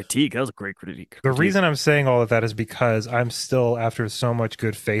rambling, great but critique. That was a great critique. the reason I'm saying all of that is because I'm still, after so much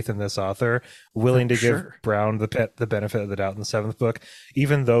good faith in this author, For willing to give sure. Brown the benefit of the doubt in the seventh book,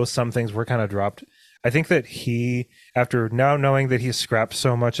 even though some things were kind of dropped. I think that he, after now knowing that he scrapped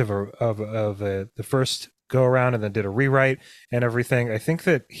so much the first go around and then did a rewrite and everything, I think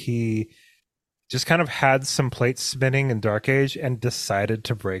that he just kind of had some plates spinning in Dark Age and decided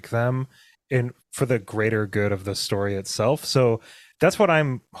to break them in for the greater good of the story itself. So that's what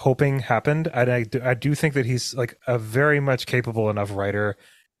I'm hoping happened. And I do think that he's like a very much capable enough writer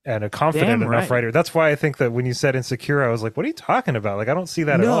and a confident Damn enough right. writer. That's why I think that when you said insecure, I was like, what are you talking about? Like, I don't see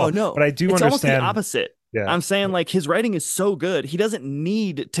that at No, all. no. But I do It's almost the understand. opposite. Yeah. I'm saying like his writing is so good, he doesn't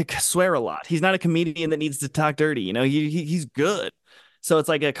need to swear a lot. He's not a comedian that needs to talk dirty. He's good. So it's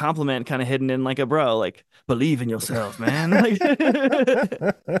like a compliment kind of hidden in like a bro, like believe in yourself, man. Like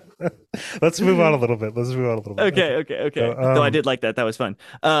Let's move on a little bit. Let's move on a little bit. Okay. okay, okay, So, okay. Though I did like that. That was fun.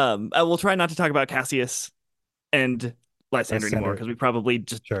 I will try not to talk about Cassius and Lysander anymore Lysander, because we probably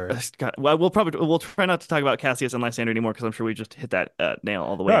just sure. well, we'll try not to talk about Cassius and Lysander anymore because I'm sure we just hit that nail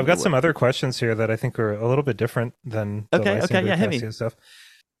all the No, way I've into got what. some other questions here that I think are a little bit different than the Okay, okay, Lysander yeah, hit me. Cassius stuff.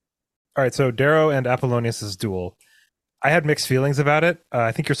 All right, so Darrow and Apollonius's duel. I had mixed feelings about it.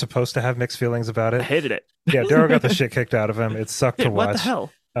 I think you're supposed to have mixed feelings about I it. hated it. Yeah, Darrow got the shit kicked out of him. It sucked Yeah, to what the watch.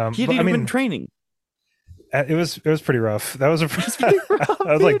 hell? He had But I even been mean, training. it was pretty rough. That was a. It's pretty rough,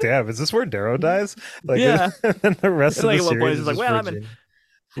 I was like, dude. damn, is this where Darrow dies? Like, Yeah. and then the rest And of like the at one point, series it's is like, just well,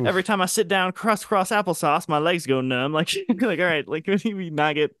 Virginia. every Oof. time I sit down, cross applesauce, my legs go numb. Like, like, all right, like, could he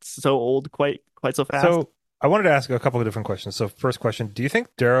not get so old quite so fast? So I wanted to ask a couple of different questions. So first question: do you think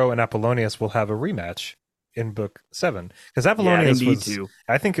Darrow and Apollonius will have a rematch in book 7? Because Yeah, they Apollonius need was, to.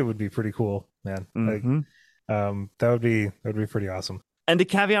 I think it would be pretty cool, man. Like, Hmm. that would be pretty awesome. And to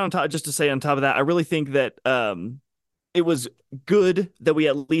caveat on top, just to say on top of that, I really think that it was good that we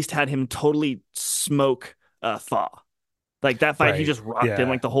at least had him totally smoke Thaw. Like that fight, he Right? just rocked him Yeah.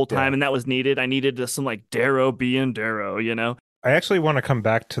 like the whole Yeah. time, and that was needed. I needed some like Darrow being Darrow. I actually want to come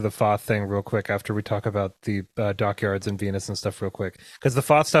back to the Thoth thing real quick after we talk about the dockyards and Venus and stuff real quick, because the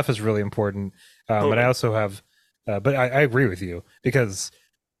Thoth stuff is really important. And I Totally. also have, but I agree with you, because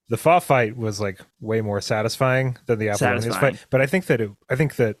the Fa fight was like way more satisfying than the Apollonius fight. But I think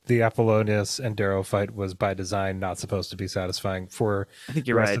that the Apollonius and Darrow fight was by design not supposed to be satisfying for I think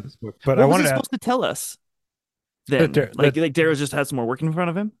you're right. But what was it supposed to tell us? Then like Darrow just had some more work in front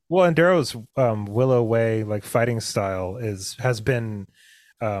of him. Well, and Darrow's Willow Way like fighting style has been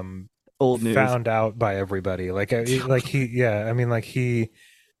old news, found out by everybody. Like he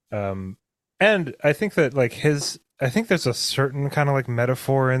and I think that like I think there's a certain kind of like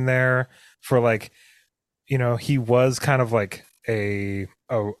metaphor in there for like, you know, he was kind of like a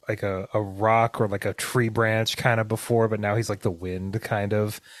rock or like a tree branch kind of before, but now he's like the wind kind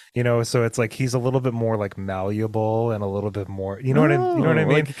of, you know, so it's like he's a little bit more like malleable and a little bit more, you know what I mean?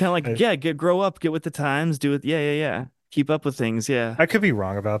 Like, kind of like grow up, get with the times, do it. Yeah. Keep up with things. Yeah. I could be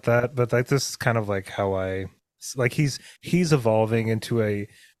wrong about that, but like this is kind of like how I like he's evolving into a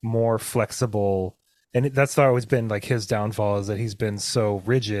more flexible, and that's always been like his downfall, is that he's been so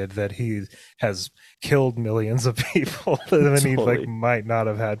rigid that he has killed millions of people when he like might not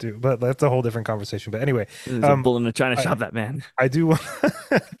have had to. But that's a whole different conversation. But anyway, there's a bull in a china shop. That man. I do want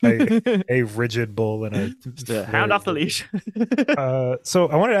a rigid bull and a hound off the leash. So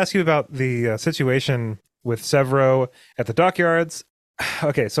I wanted to ask you about the situation with Severo at the dockyards.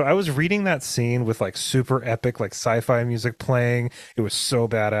 Okay, so I was reading that scene with like super epic like sci-fi music playing. It was so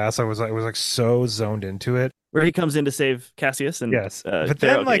badass. I was like so zoned into it. Where he comes in to save Cassius and yes, but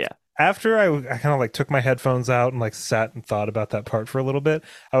then after I kind of like took my headphones out and like sat and thought about that part for a little bit,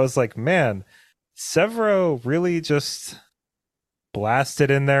 I was like, man, Severo really just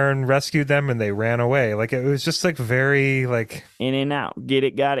blasted in there and rescued them and they ran away. Like it was just like very like in and out, get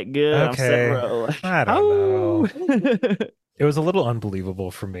it, got it, good. Okay, I don't know. It was a little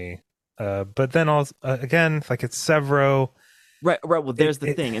unbelievable for me. But then also, again, like it's Severo. Right. Well, there's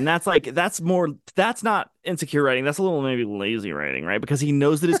the thing. And that's not insecure writing. That's a little maybe lazy writing, right? Because he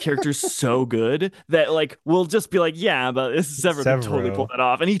knows that his character's so good that like, we'll just be like, yeah, but this is Severo could totally pull that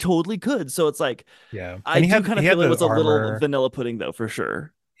off. And he totally could. So it's like, yeah. I do kind of feel it was a little vanilla pudding though, for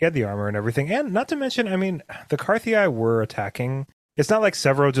sure. He had the armor and everything. And not to mention, I mean, the Carthii were attacking. It's not like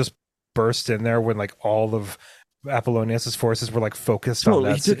Severo just burst in there when like all of Apollonius's forces were like focused on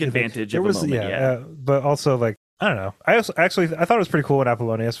that. He took advantage of the moment, but also like I don't know. I thought it was pretty cool when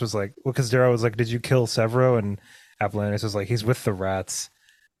Apollonius was like, well, because Darrow was like, "Did you kill Severo?" And Apollonius was like, "He's with the rats,"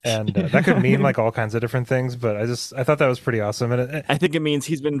 and that could mean like all kinds of different things. But I thought that was pretty awesome. And I think it means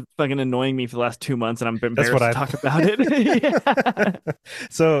he's been fucking annoying me for the last 2 months, and I'm embarrassed to talk about it.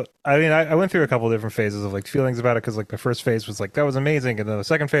 So I mean, I went through a couple different phases of like feelings about it because like my first phase was like that was amazing, and then the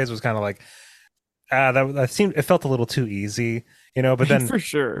second phase was kind of like. It felt a little too easy, you know, but then for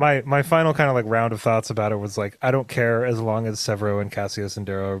sure my final kind of like round of thoughts about it was like, I don't care as long as Severo and Cassius and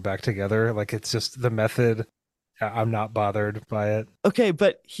Darrow are back together. Like it's just the method. I'm not bothered by it. Okay,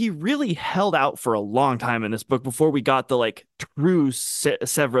 but he really held out for a long time in this book before we got the like true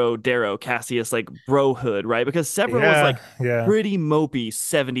Severo, Darrow, Cassius like brohood, right? Because Severo was like pretty mopey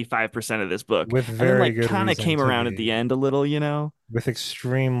 75% of this book, with very and then, like kind of came around at the end a little, you know, with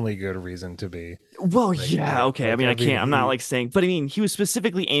extremely good reason to be. Well, like, okay. Like, I mean, I'm not like saying, but I mean, he was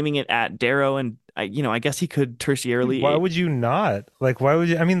specifically aiming it at Darrow, and I guess he could tertiarily. Why would you not? Like, why would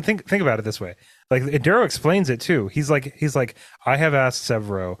you? I mean, think about it this way. Like Darrow explains it too. He's like, I have asked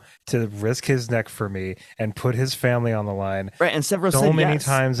Severo to risk his neck for me and put his family on the line, right? And Severo so said many yes.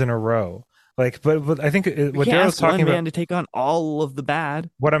 times in a row. Like, but I think what Darrow's talking about to take on all of the bad.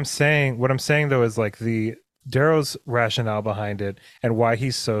 What I'm saying though is like the Darrow's rationale behind it and why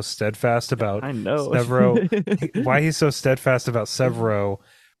he's so steadfast about Severo, why he's so steadfast about Severo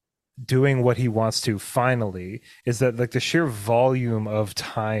doing what he wants to finally is that like the sheer volume of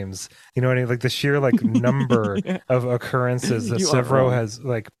times, you know what I mean? Like the sheer like number of occurrences that Severo has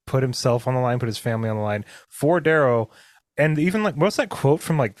like put himself on the line, put his family on the line for Darrow. And even like, what's that quote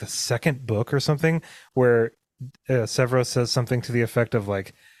from like the second book or something where Severo says something to the effect of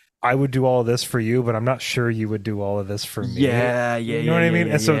like, I would do all of this for you, but I'm not sure you would do all of this for me. Yeah. You know what I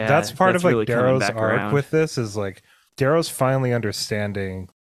mean? And so that's part of like really Darrow's arc with this is like Darrow's finally understanding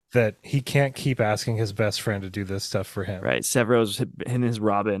that he can't keep asking his best friend to do this stuff for him. Right. Severo's in his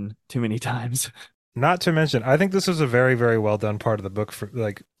Robin too many times. Not to mention, I think this was a very, very well done part of the book for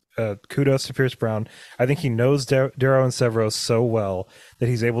like, kudos to Pierce Brown. I think he knows Darrow and Severo so well that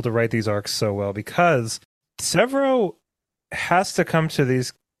he's able to write these arcs so well because Severo has to come to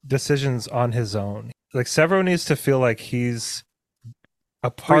these decisions on his own. Like Severo needs to feel like he's a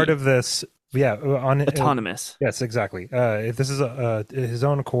part of this. Yeah, autonomous. Yes, exactly. If this is his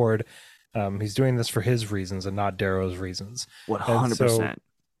own accord, he's doing this for his reasons and not Darrow's reasons. 100%.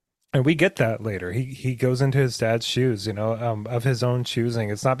 And we get that later. He goes into his dad's shoes, of his own choosing.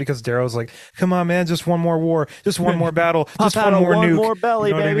 It's not because Darrow's like, "Come on, man, just one more war, just one more battle, just one more nuke, more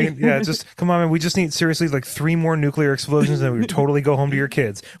belly, you know baby." what I mean? Yeah, just come on, man. We just need seriously like 3 more nuclear explosions, and we totally go home to your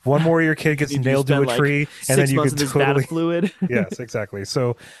kids. One more of your kid gets nailed to a tree, and then you could totally fluid. Yes, exactly.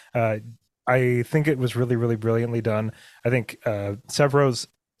 So, I think it was really, really brilliantly done. I think Severo's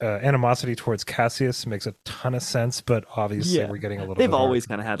animosity towards Cassius makes a ton of sense, but obviously we're getting a little. They've always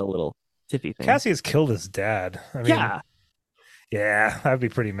kind of had a little tiffy thing. Cassius killed his dad. I mean, yeah, I'd be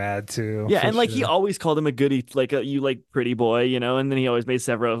pretty mad too. Yeah, and like he always called him a goody, like you like pretty boy, and then he always made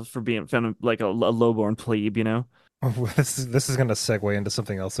Severo for being found like a lowborn plebe, This is going to segue into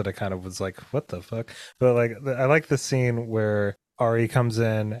something else that I kind of was like, what the fuck? But like, I like the scene where Ari comes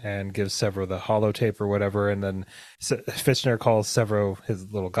in and gives Severo the holotape or whatever, and then Fitchner calls Severo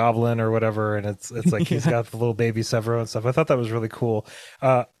his little goblin or whatever, and it's like he's got the little baby Severo and stuff. I thought that was really cool.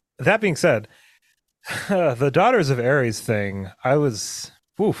 That being said, the Daughters of Ares thing, I was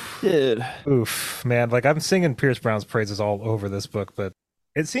oof, man. Like I'm singing Pierce Brown's praises all over this book, but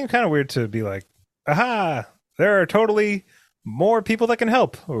it seemed kind of weird to be like, aha, there are totally more people that can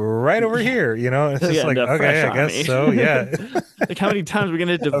help right over here, It's just like, okay, I guess so, yeah. Like how many times are we going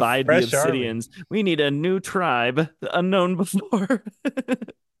to divide the Obsidians? Army. We need a new tribe unknown before.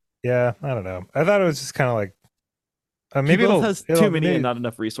 Yeah, I don't know. I thought it was just kind of like maybe it has too many and not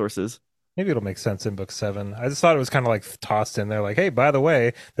enough resources. Maybe it'll make sense in book 7. I just thought it was kind of like tossed in there like, hey, by the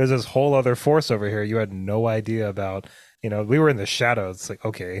way, there's this whole other force over here you had no idea about. We were in the shadows. It's like,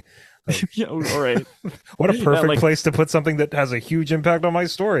 okay. Like, yeah, all right. What a perfect place to put something that has a huge impact on my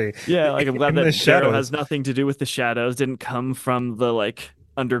story. Yeah, like I'm glad that Darrow has nothing to do with the shadows, didn't come from the like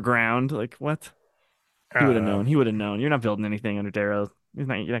underground. Like what? He would have known. He would have known. You're not building anything under Darrow. You're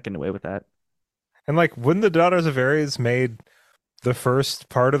not getting away with that. And like, wouldn't the Daughters of Ares made the first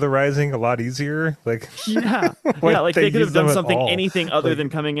part of the Rising a lot easier? Like, yeah, like they could have done anything other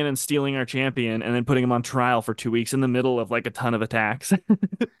than coming in and stealing our champion and then putting him on trial for 2 weeks in the middle of like a ton of attacks.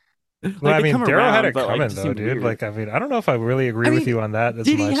 Well, I mean, Darrow had it coming though, dude. Weird. Like, I mean, I don't know if I really agree with you on that.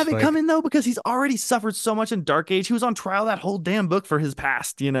 Did he have it coming though? Because he's already suffered so much in Dark Age. He was on trial that whole damn book for his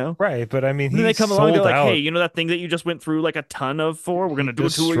past, Right, but I mean, they come along, they're like, hey, that thing that you just went through like a ton of for? We're gonna do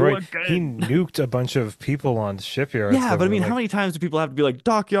it to you again. He nuked a bunch of people on shipyards. Yeah, but I mean, how many times do people have to be like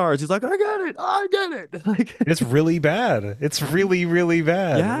dockyards? He's like, I get it. Like, it's really bad. It's really, really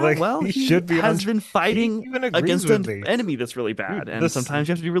bad. Yeah, like, well, he should be has been fighting against an enemy that's really bad, and sometimes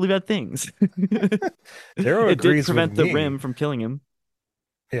you have to do really bad things. Darrow it agrees did prevent with the me. Rim from killing him.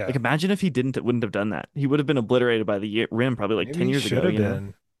 Yeah, like imagine if he wouldn't have done that. He would have been obliterated by the Rim probably like 10 years ago.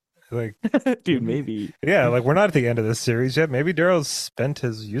 Been. Like, dude, maybe. Yeah, like we're not at the end of this series yet. Maybe Darrow's spent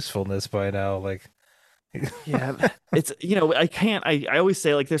his usefulness by now. Like, yeah, it's I always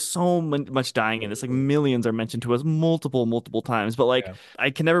say like there's so much dying in this. Like millions are mentioned to us multiple times, but like I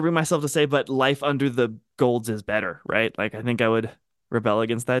can never bring myself to say, but life under the golds is better, right? Like I think I would rebel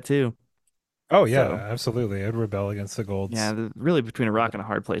against that too. Oh yeah, absolutely. I'd rebel against the golds. Yeah, really between a rock and a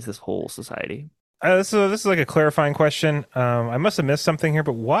hard place, this whole society. This is like a clarifying question. I must have missed something here,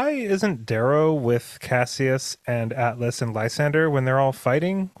 but why isn't Darrow with Cassius and Atlas and Lysander when they're all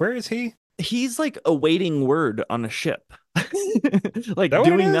fighting? Where is he? He's like awaiting word on a ship. Like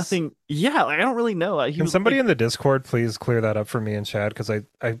doing nothing. Yeah, like, I don't really know. Can somebody in the Discord please clear that up for me and Chad? Because I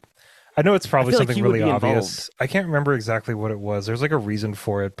know it's probably something really obvious. I can't remember exactly what it was. There's like a reason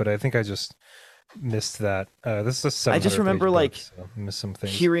for it, but I think I just missed that. This is a I just remember like missed some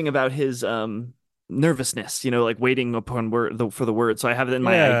things. Hearing about his nervousness, like waiting upon for the word. So I have it in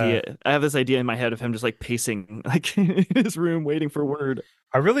my idea. I have this idea in my head of him just like pacing like in his room waiting for word.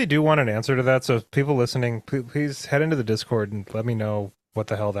 I really do want an answer to that. So if people listening, please head into the Discord and let me know what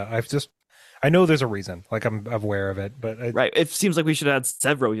the hell I know there's a reason. Like I'm aware of it, but right. It seems like we should have had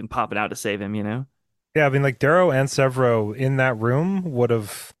Severo even popping out to save him. Yeah, I mean, like Darrow and Severo in that room would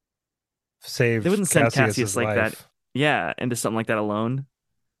have saved. They wouldn't send Cassius like life. that. Yeah, into something like that alone.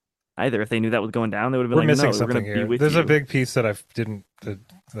 Either if they knew that was going down, they would have been we're like, missing no, something we're gonna here. be with There's you. a big piece that I didn't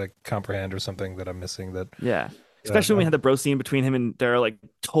like comprehend or something that I'm missing. That especially when we had the bro scene between him and Darrow, like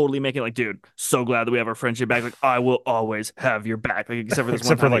totally making like, dude, so glad that we have our friendship back. Like I will always have your back. Like except for this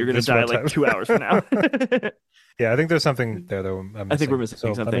one time, you're gonna die like 2 hours from now. Yeah, I think there's something there though. I think we're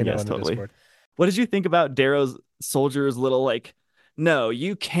missing something. Yes, totally. What did you think about Darrow's soldier's little like? No,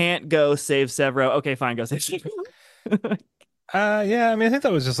 you can't go save Severo. Okay, fine, go save Severo. Yeah, I mean, I think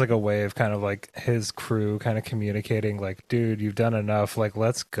that was just like a way of kind of like his crew kind of communicating, like, dude, you've done enough. Like,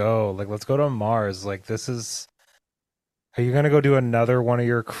 let's go. Like, let's go to Mars. Like, this is are you gonna go do another one of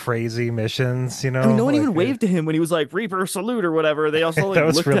your crazy missions? I mean, no one Like even waved to him when he was like Reaper salute or whatever. They also like that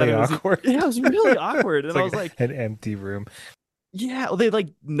was looked at really him as awkward. yeah, it was really awkward. It's And I like was like, an empty room. yeah, well, they like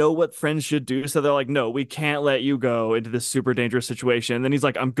know what friends should do, so they're like, no, we can't let you go into this super dangerous situation. And then he's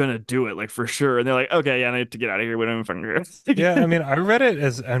like, I'm gonna do it, like for sure. And they're like, okay, yeah, I need to get out of here. We don't even fucking Yeah, care. I mean, I read it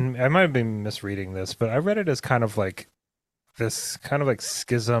as, and I might have been misreading this, but I read it as kind of like this kind of like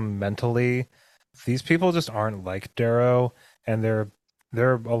schism mentally. These people just aren't like Darrow, and they're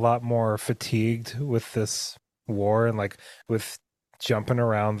a lot more fatigued with this war and like with jumping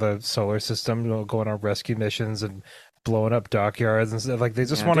around the solar system, going on rescue missions and blowing up dockyards and stuff. Like they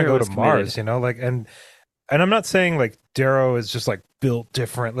just Yeah, want to Darrow go to was Mars, committed. like and I'm not saying like Darrow is just like built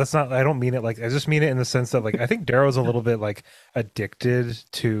different. Let's not. I don't mean it like. I just mean it in the sense that like I think Darrow's a little bit like addicted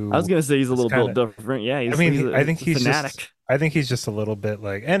I was to gonna say he's a this little kind built of. different. Yeah, I mean, I he's think a he's just. fanatic. I think he's just a little bit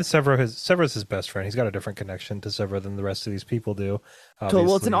like, and Severo's his best friend. He's got a different connection to Severo than the rest of these people do, So,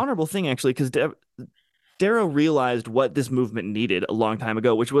 well, it's an obviously. honorable thing actually, because Darrow realized what this movement needed a long time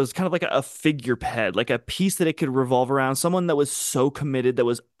ago, which was kind of like a figurehead, like a piece that it could revolve around, someone that was so committed, that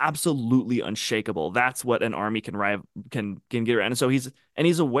was absolutely unshakable. That's what an army can get around. And so he's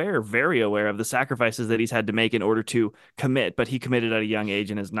aware, very aware of the sacrifices that he's had to make in order to commit, but he committed at a young age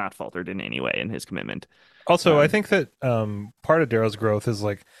and has not faltered in any way in his commitment. Also, I Um, think that part of Darrow's growth is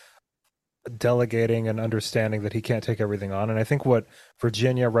like delegating and understanding that he can't take everything on. And I think what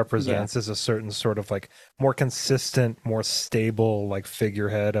Virginia yeah, represents is a certain sort of like more consistent, more stable like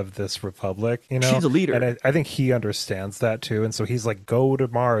figurehead of this republic, she's a And leader. I think he understands that too. And so he's like, go to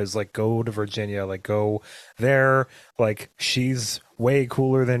Mars, like go to Virginia, like go there. Like she's way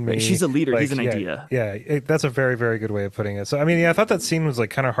cooler than Right? me. She's a leader. He's Like, an yeah, idea. yeah, that's a very, very good way of putting it. So, I mean, yeah, I thought that scene was like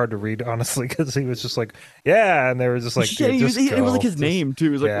kind of hard to read, honestly, because he was just like, yeah. And they were just like, Yeah, dude, just it was like go. his Just, name too. It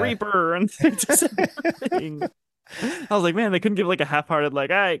was like yeah. Reaper, and just everything. I was like, man, they couldn't give like a half-hearted like,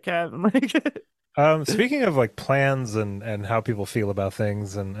 all right, Captain. Like, Speaking of like plans and how people feel about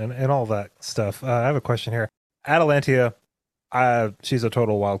things and all that stuff, I have a question here. Atalantia, she's a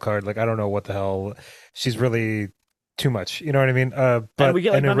total wild card. Like I don't know what the hell. She's really too much. You know what I mean? and But we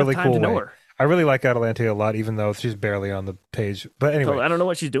get like in a not enough really time cool to know way. her. I really like Atalantia a lot, even though she's barely on the page. But So anyway, I don't know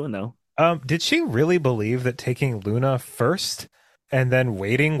what she's doing though. did she really believe that taking Luna first and then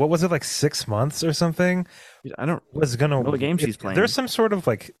waiting, what was it, like 6 months or something, I don't was gonna? know what game she's There's playing. some sort of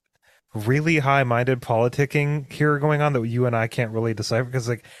like really high-minded politicking here going on that you and I can't really decipher because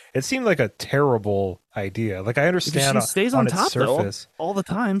like it seemed like a terrible idea. Like I Because understand she stays on on its top though surface. all the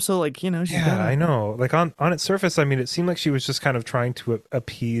time. So like she's Yeah, I gotta. know. Like on its surface, I mean, it seemed like she was just kind of trying to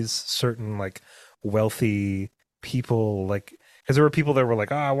appease certain like wealthy people, like because there were people that were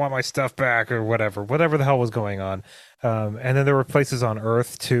like, "Oh, I want my stuff back" or whatever the hell was going on. And then there were places on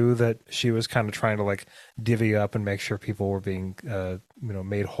Earth too that she was kind of trying to like divvy up and make sure people were being,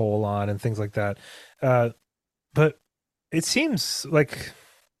 made whole on and things like that. But it seems like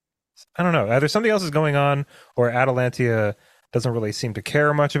I don't know. Either something else is going on, or Atalantia doesn't really seem to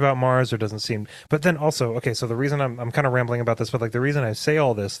care much about Mars, or doesn't seem. But then also, okay, so the reason I'm kind of rambling about this, but like the reason I say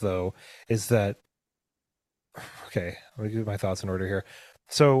all this though is that okay, let me get my thoughts in order here.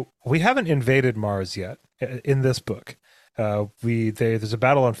 So we haven't invaded Mars yet in this book. There's a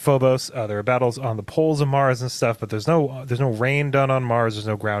battle on Phobos. There are battles on the poles of Mars and stuff, but there's no rain done on Mars. There's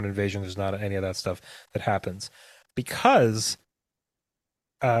no ground invasion. There's not any of that stuff that happens because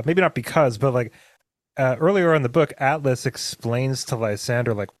maybe not because, but like earlier in the book, Atlas explains to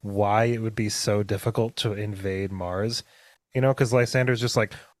Lysander like why it would be so difficult to invade Mars. Because Lysander's just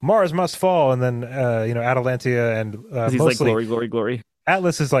like Mars must fall, and then Atalantia and Because he's like mostly glory, glory, glory.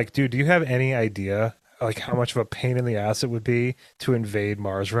 Atlas is like, dude, do you have any idea like how much of a pain in the ass it would be to invade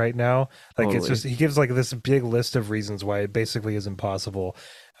Mars right now? Like it's Totally. just he gives like this big list of reasons why it basically is impossible.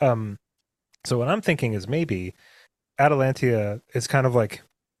 Um, so what I'm thinking is maybe Atalantia is kind of like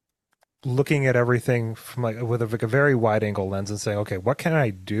looking at everything from like with like a very wide angle lens and saying, okay, what can I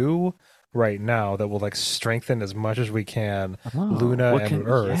do right now that will like strengthen as much as we can Oh, Luna what and can?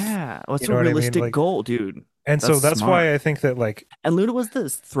 Earth? Yeah, what's You a know what I mean? realistic Like, goal, dude? and so That's that's smart. why I think that like, And Luna was the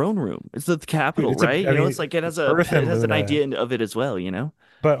throne room. It's the dude, capital, it's a, right? I It's mean, like Earth it and has an Luna, idea of it as well.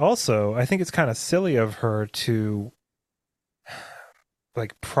 but also I think it's kind of silly of her to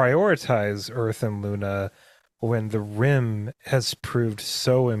like prioritize Earth and Luna when the Rim has proved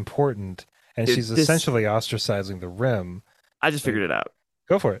so important, and Dude, she's this essentially ostracizing the Rim. I just Like, figured it out.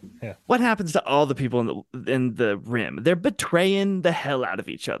 go for it. Yeah. What happens to all the people in the rim? They're betraying the hell out of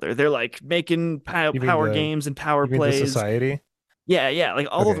each other. They're like making You mean power games and power the plays. society? Yeah, yeah, like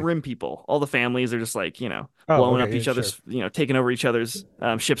all of the Okay. rim people, all the families are just like, Oh, blowing okay. up Yeah, each sure. other's, taking over each other's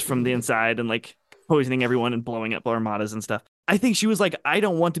ships from the inside and like poisoning everyone and blowing up armadas and stuff. I think she was like, I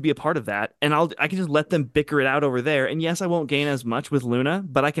don't want to be a part of that, and I can just let them bicker it out over there. And yes, I won't gain as much with Luna,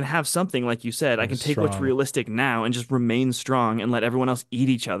 but I can have something like you said. I I'm can take what's strong. realistic now and just remain strong and let everyone else eat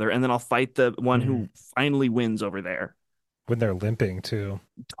each other, and then I'll fight the one Mhm. who finally wins over there. When they're limping too,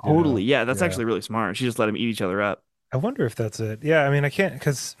 Totally, yeah, that's Yeah. actually really smart. She just let them eat each other up. I wonder if that's it. Yeah, I mean, I can't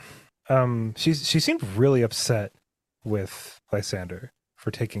because she seemed really upset with Lysander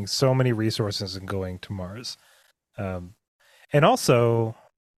for taking so many resources and going to Mars. Um, and also,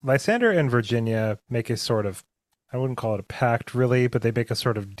 Lysander and Virginia make a sort of, I wouldn't call it a pact really, but they make a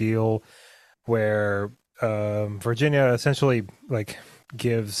sort of deal where Virginia essentially like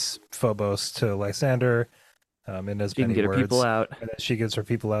gives Phobos to Lysander in as She can many get her people words, out, and then she gets her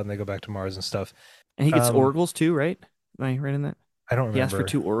people out and they go back to Mars and stuff. and he gets Um, oracles too, right? Am I right in that? I don't He asked for remember.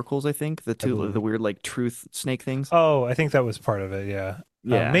 two oracles, I think, I the believe. weird like truth snake things. Oh, I think that was part of it. Yeah.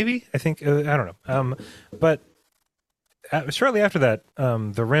 Yeah, Maybe I think I don't know. But shortly after that,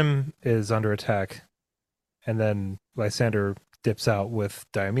 the Rim is under attack, and then Lysander dips out with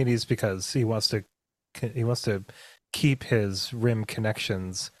Diomedes because he wants to keep his Rim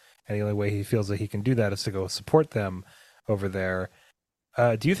connections, and the only way he feels that he can do that is to go support them over there.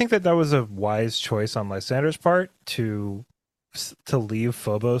 Do you think that that was a wise choice on Lysander's part to leave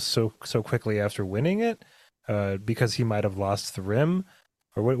Phobos so quickly after winning it, because he might have lost the Rim,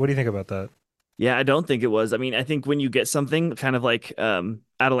 or what do you think about that? yeah. I don't think it was. I mean, I think when you get something, kind of like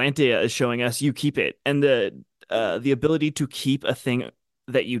Atalantia is showing us, you keep it, and the ability to keep a thing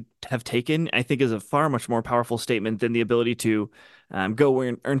that you have taken, I think, is a far much more powerful statement than the ability to go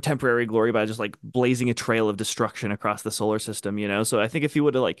earn temporary glory by just like blazing a trail of destruction across the solar system. So I think if he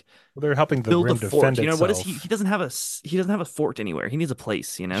would have like Well, they're helping the build a Rim fort. defend What is he? He itself. doesn't have he doesn't have a fort anywhere. He needs a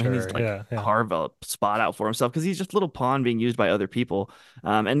place. He needs Sure. to like Yeah. Yeah. carve a spot out for himself because he's just a little pawn being used by other people.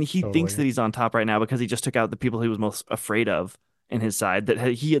 And he thinks Totally. that he's on top right now because he just took out the people he was most afraid of in his side that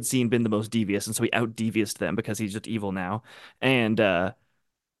he had seen been the most devious, and so he out devious them because he's just evil now. And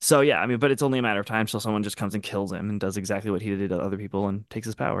so yeah, I mean, but it's only a matter of time till someone just comes and kills him and does exactly what he did to other people and takes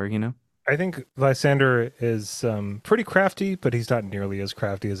his power. I think Lysander is pretty crafty, but he's not nearly as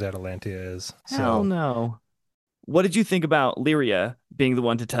crafty as Atalantia is. Hell So no. What did you think about Lyria being the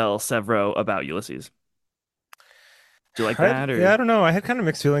one to tell Severo about Ulysses? Do you like that Yeah, or I don't know. I had kind of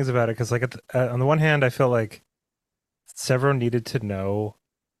mixed feelings about it because, like, on the one hand, I feel like Severo needed to know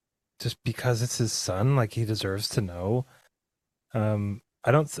just because it's his son, like he deserves to know.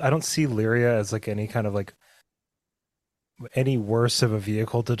 I don't see Lyria as like any kind of like any worse of a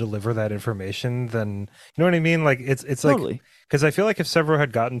vehicle to deliver that information than, you know what I mean? Like it's like, totally? because I feel like if Severo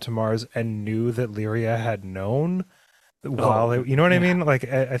had gotten to Mars and knew that Lyria had known while Oh, it, you know what I yeah. mean? Like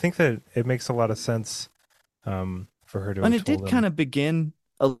I think that it makes a lot of sense for her to And have it told did him. kind of begin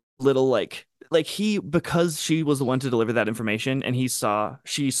a little like he because she was the one to deliver that information and she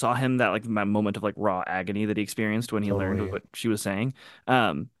saw him that like moment of like raw agony that he experienced when he learned Totally. what she was saying.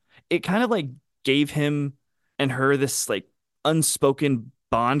 Um, it kind of like gave him and her this like unspoken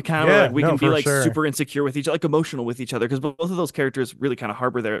bond kind of where like Yeah, we no, can be for like sure. super insecure with each other, like emotional with each other because both of those characters really kind of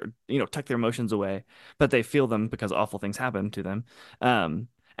harbor tuck their emotions away, but they feel them because awful things happen to them. Um,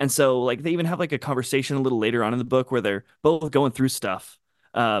 and so like they even have like a conversation a little later on in the book where they're both going through stuff.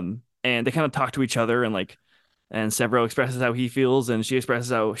 And they kind of talk to each other and Severo expresses how he feels and she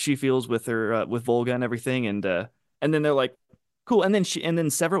expresses how she feels with her with Volga and everything and then they're like cool and then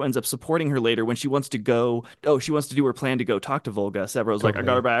Severo ends up supporting her later when she wants to go she wants to do her plan to go talk to Volga. Severo's like I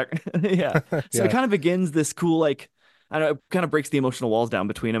got her Totally. back. Yeah. So it Yeah, kind of begins this cool like I don't know, it kind of breaks the emotional walls down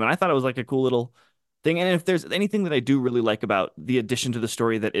between them and I thought it was like a cool little thing. And if there's anything that I do really like about the addition to the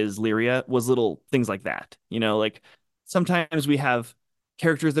story that is Lyria was little things like that. Like sometimes we have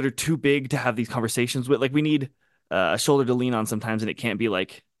characters that are too big to have these conversations with. Like we need a shoulder to lean on sometimes, and it can't be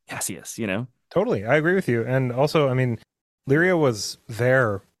like Cassius. totally. I agree with you. And also, I mean, Lyria was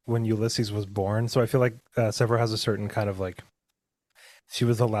there when Ulysses was born, so I feel like Severo has a certain kind of like, she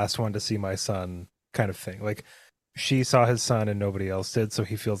was the last one to see my son kind of thing. Like she saw his son and nobody else did, so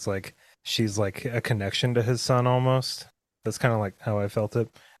he feels like she's like a connection to his son almost. That's kind of like how I felt it.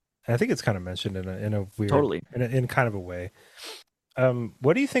 And I think it's kind of mentioned in a weird Totally. in kind of a way.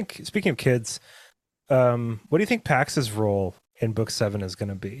 What do you think? Speaking of kids, what do you think Pax's role in book 7 is going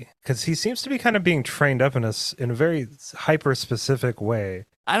to be? Because he seems to be kind of being trained up in a very hyper specific way.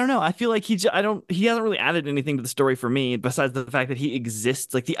 I don't know. I feel like he hasn't really added anything to the story for me besides the fact that he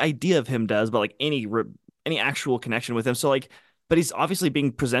exists. Like the idea of him does, but like any actual connection with him. So like, but he's obviously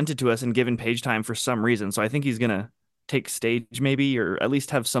being presented to us and given page time for some reason. So I think he's gonna take stage maybe, or at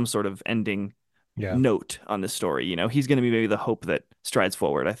least have some sort of ending Yeah. note on this story. He's gonna be maybe the hope that strides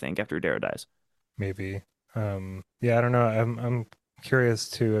forward. I think after Dara dies. maybe. Yeah, I don't know. I'm curious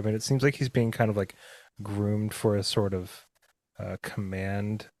too. I mean, it seems like he's being kind of like groomed for a sort of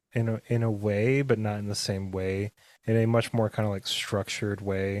command in a way, but not in the same way. In a much more kind of like structured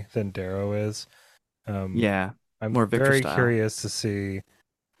way than Darrow is. Um, Yeah, I'm more Victor very style. curious to see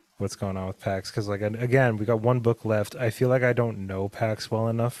what's going on with Pax because like again we got one book left. I feel like I don't know Pax well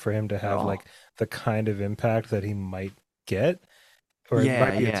enough for him to At have like all. the kind of impact that he might get or it Yeah,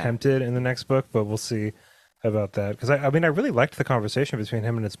 might be yeah. attempted in the next book, but we'll see about that because I mean I really liked the conversation between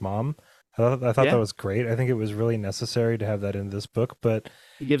him and his mom. I thought that Yeah. was great. I think it was really necessary to have that in this book, but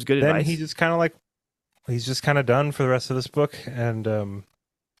He gives good then he advice. just kind of like he's just kind of done for the rest of this book and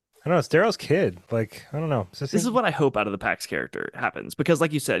I don't know, it's Darrow's kid. Like, I don't know. This is what I hope out of the Pax character happens because,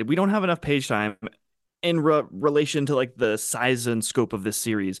 like you said, we don't have enough page time in relation to like the size and scope of this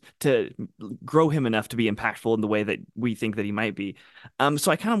series to grow him enough to be impactful in the way that we think that he might be.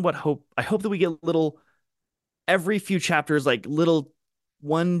 So I kind of what hope I hope that we get little every few chapters like little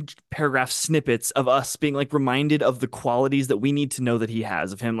one paragraph snippets of us being like reminded of the qualities that we need to know that he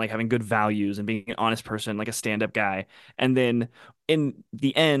has of him like having good values and being an honest person like a stand-up guy and then in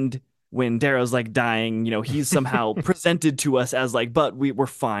the end when Darrow's like dying he's somehow presented to us as like but we're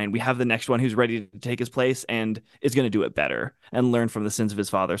fine we have the next one who's ready to take his place and is going to do it better and learn from the sins of his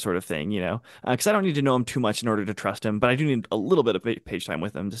father sort of thing because I don't need to know him too much in order to trust him but I do need a little bit of page time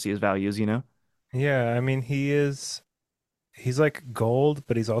with him to see his values. Yeah, I mean, he's like gold,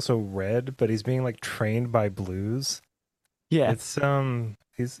 but he's also red, but he's being like trained by blues. Yeah. It's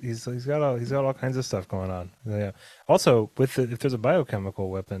he's got all kinds of stuff going on. Yeah. Also, with if there's a biochemical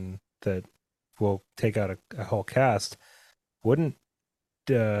weapon that will take out a whole cast, wouldn't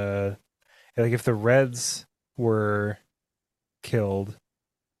uh like if the Reds were killed,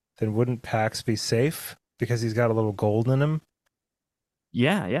 then wouldn't Pax be safe because he's got a little gold in him?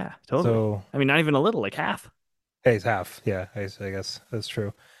 Yeah, yeah, totally. So I mean, not even a little, like half. hey, he's half. Yeah, I guess that's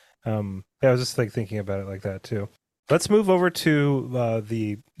true. Yeah, I was just like thinking about it like that too. Let's move over to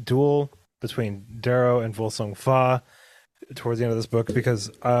the duel between Darrow and Volsung Fa towards the end of this book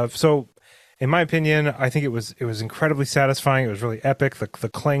because so in my opinion, I think it was incredibly satisfying. It was really epic. The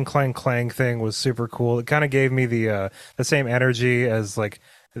clang clang clang thing was super cool. It kind of gave me the same energy as like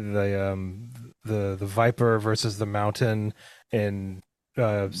the Viper versus the Mountain in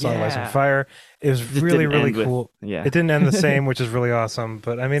Song of Ice and Yeah. Fire. It was Just really didn't really end with, cool. yeah. It didn't end the same, which is really awesome.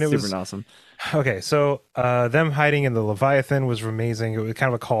 But I mean, it Super was awesome. okay. So them hiding in the Leviathan was amazing. It was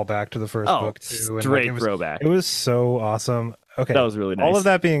kind of a callback to the first Oh, book too, and like straight it throwback. was so awesome. That Okay, was really all of nice.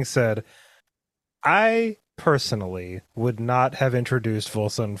 that being said, I personally would not have introduced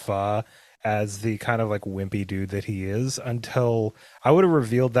Volsun Fa as the kind of like wimpy dude that he is until I would have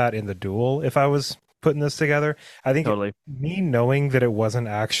revealed that in the duel if I was putting this together. I think Totally. me knowing that it wasn't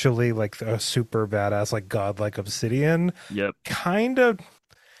actually like a super badass like godlike obsidian Yep. kind of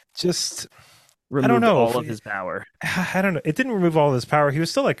just I don't Removed know all if of his power. I don't know. It didn't remove all of his power. He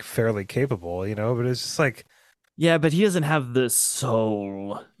was still like fairly capable, but it's just like Yeah, but he doesn't have the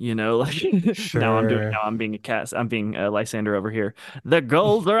soul. Like sure. now I'm being a cast, I'm being a Lysander over here. The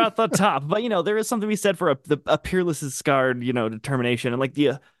goals are at the top, but there is something to be said for a peerless scarred, determination and like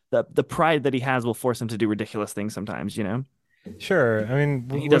the pride that he has will force him to do ridiculous things sometimes. Sure. I mean,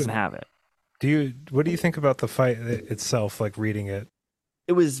 And he doesn't have it. what do you think about the fight itself, like reading it?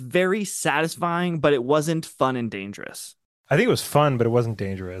 It was very satisfying, but it wasn't fun and dangerous. I think it was fun, but it wasn't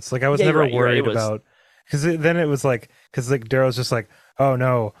dangerous. Like I was Yeah, you're never right. You're right. It worried was. about because then it was like because like Darrow's just like, oh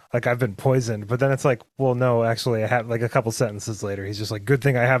no, like I've been poisoned. But then it's like, well, no, actually, I have like a couple sentences later, he's just like, good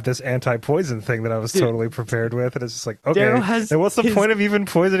thing I have this anti-poison thing that I was Dude, totally prepared with, and it's just like, Darrow okay, has then what's the his. point of even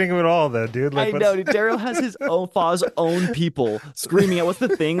poisoning him at all, then, dude? Like, I what's know, dude. Darrow has his own Faw's own people screaming at what's the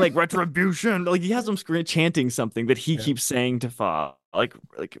thing like retribution. Like he has them chanting something that he yeah, keeps saying to Fa. Like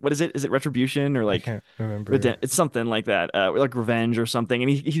what is it? Is it retribution or I like can't remember. it's something like that, like revenge or something. And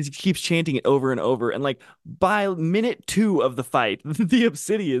he keeps chanting it over and over. And like by minute two of the fight, the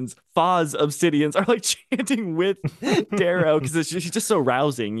Obsidians, Fa's Obsidians, are like chanting with Darrow because she's just so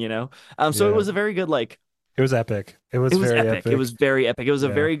rousing. So it Yeah, was a very good like it was epic. It was it was very epic. It was epic. very epic. It was a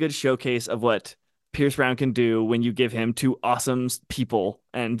Yeah, very good showcase of what Pierce Brown can do when you give him two awesome people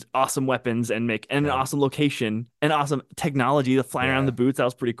and awesome weapons and an yeah, awesome location and awesome technology. The flying around the yeah. boots, that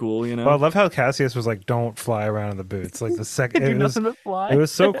was pretty cool, you Well, I know? love how Cassius was like, "Don't fly around in the boots." Like the second, Could do nothing but it fly.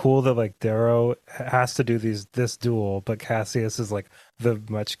 was so cool that like Darrow has to do this duel, but Cassius is like the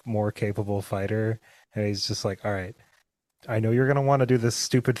much more capable fighter, and he's just like, "All right, I know you're gonna want to do this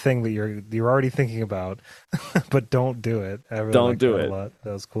stupid thing that you're already thinking about, but don't do it." I really Don't liked do that a it. lot.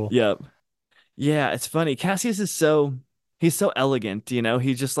 That was cool. Yep. Yeah, it's funny. Cassius is he's so elegant,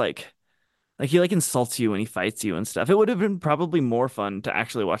 He's just like Like he like insults you when he fights you and stuff. It would have been probably more fun to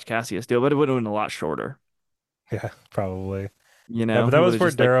actually watch Cassius do it, but it would have been a lot shorter. Yeah, probably. You Yeah, know, but that he would was have where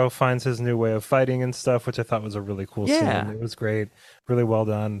just like, Darrow finds his new way of fighting and stuff, which I thought was a really cool scene. yeah, It was great, really well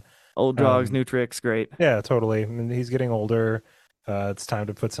done. old dogs, Um, new tricks, great. yeah, totally. I mean, he's getting older. It's time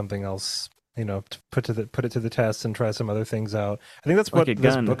to put something else, to put it to the test and try some other things out. I think that's Like what a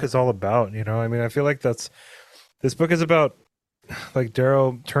this gun. book is all about. I mean, I feel like this book is about like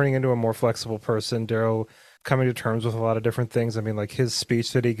Darrow turning into a more flexible person. Darrow coming to terms with a lot of different things. I mean, like his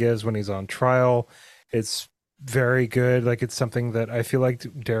speech that he gives when he's on trial, it's very good. Like it's something that I feel like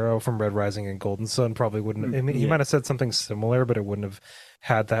Darrow from Red Rising and Golden Sun probably wouldn't. I mean, he Yeah. might have said something similar, but it wouldn't have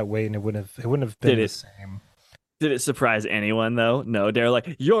had that weight, and it wouldn't have been Did the it same. did it surprise anyone though? No, they're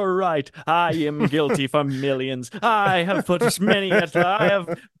like, you're right. I am guilty for millions. I have put many at I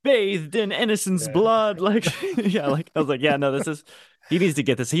have bathed in innocence Yeah, blood. Like yeah, like I was like, yeah, no, this is he needs to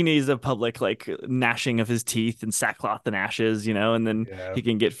get this. He needs a public like gnashing of his teeth and sackcloth and ashes, and then yeah, he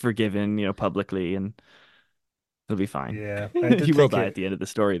can get forgiven, publicly and it'll be fine. yeah. I did He will think die it. at the end of the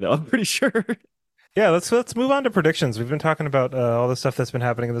story though, I'm pretty sure. Yeah, let's move on to predictions. We've been talking about all the stuff that's been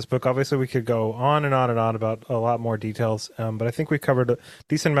happening in this book. Obviously, we could go on and on and on about a lot more details, but I think we covered a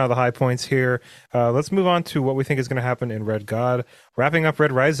decent amount of the high points here. Let's move on to what we think is going to happen in Red God. Wrapping up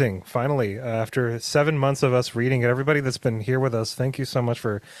Red Rising, finally, after 7 months of us reading it. Everybody that's been here with us, thank you so much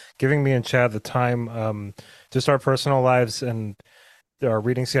for giving me and Chad the time. Just our personal lives and our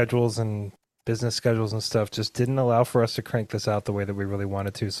reading schedules and business schedules and stuff just didn't allow for us to crank this out the way that we really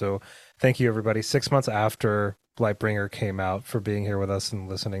wanted to. So thank you, everybody. 6 months after Lightbringer came out, for being here with us and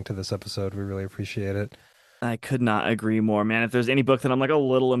listening to this episode. We really appreciate it. I could not agree more, man. If there's any book that I'm like a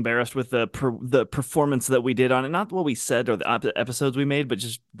little embarrassed with the performance that we did on it, not what we said or the episodes we made, but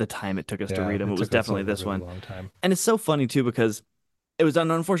just the time it took us to Yeah, read them. It was took us definitely a this really one. long time. And it's so funny too because it was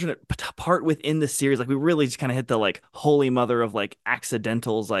an unfortunate part within the series. Like we really just kind of hit the like holy mother of like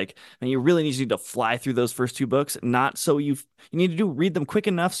accidentals. Like, and you really need to fly through those first two books. Not so you need to read them quick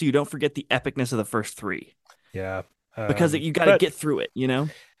enough so you don't forget the epicness of the first three. Yeah. Because you got to get through it,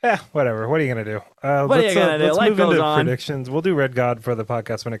 Yeah, whatever. What are you gonna do? What are you gonna do? Let's Life move goes into on. predictions. We'll do Red God for the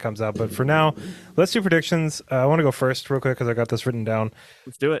podcast when it comes out, but for now, let's do predictions. I want to go first, real quick, because I got this written down.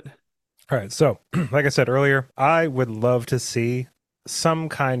 Let's do it. All right. So, like I said earlier, I would love to see some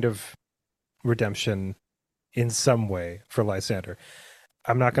kind of redemption in some way for Lysander.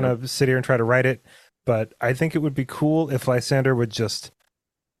 I'm not going to sit here and try to write it, but I think it would be cool if Lysander would just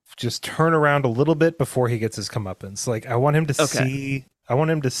turn around a little bit before he gets his comeuppance. Like I want him to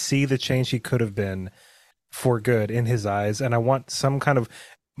see the change he could have been for good in his eyes, and I want some kind of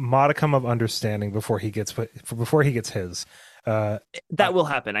modicum of understanding before he gets his. That will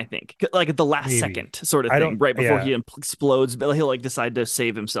happen, I think. Like at the last Maybe. second sort of thing, right before he explodes, but he'll like decide to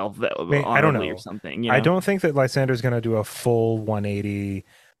save himself I don't know or something. I don't think that Lysander's going to do a full 180.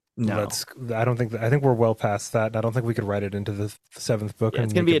 No, I don't think that. I think we're well past that. I don't think we could write it into the seventh book. Yeah,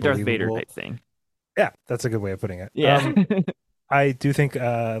 it's going to be a Darth Vader type thing. Yeah, that's a good way of putting it. Yeah. I do think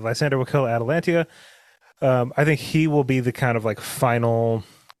Lysander will kill Atalantia. I think he will be the kind of like final,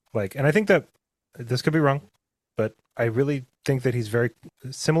 like, and I think that this could be wrong, but I really think that he's very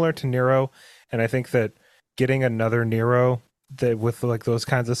similar to Nero, and I think that getting another Nero that with like those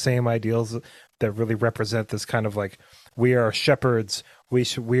kinds of same ideals that really represent this kind of like, we are shepherds,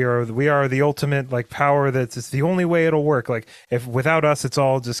 we are the ultimate like power, that's it's the only way it'll work. Like if without us it's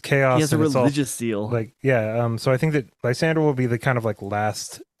all just chaos. He has a religious seal. Like yeah, so I think that Lysander will be the kind of like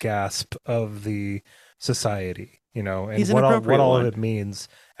last gasp of the society, and He's what all of it means.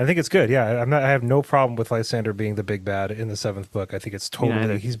 I think it's good. Yeah, I have no problem with Lysander being the big bad in the seventh book. I think it's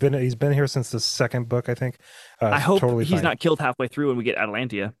totally he's been here since the second book, I think. I hope totally he's fine. not killed halfway through and we get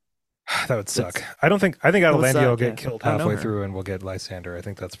Atalantia. That would suck. I think Atalantia will get yeah. killed halfway through and we'll get Lysander. I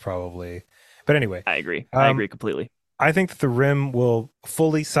think that's probably. But anyway, I agree. I agree completely. I think that the Rim will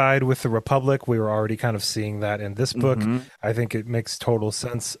fully side with the Republic. We were already kind of seeing that in this book. Mm-hmm. I think it makes total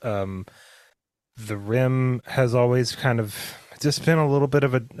sense. The Rim has always kind of just been a little bit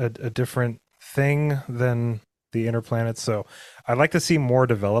of a different thing than the inner planets. So I'd like to see more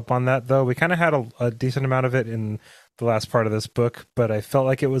develop on that, though. We kind of had a decent amount of it in the last part of this book, but I felt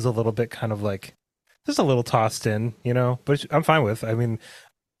like it was a little bit kind of like just a little tossed in, but I'm fine with. I mean,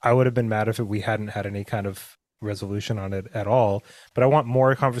 I would have been mad if we hadn't had any kind of resolution on it at all, but I want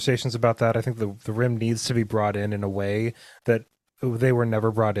more conversations about that. I think the Rim needs to be brought in a way that they were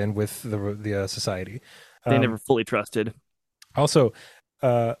never brought in with the society. They never fully trusted. Also,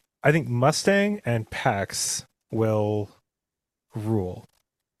 I think Mustang and Pax will rule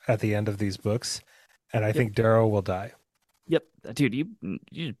at the end of these books, and I think Darrow will die. Yep. dude,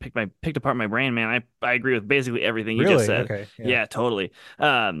 you picked apart my brain, man. I agree with basically everything you just Really? said. Okay. Yeah. Yeah, totally.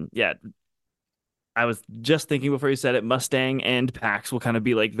 Yeah, I was just thinking before you said it, Mustang and Pax will kind of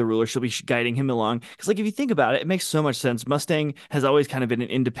be like the ruler. She'll be guiding him along. Because, like, if you think about it, it makes so much sense. Mustang has always kind of been an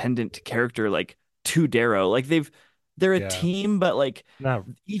independent character, like to Darrow. Like they're a Yeah. team, but like Not.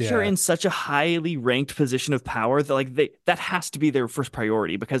 each are Yeah. in such a highly ranked position of power that like that has to be their first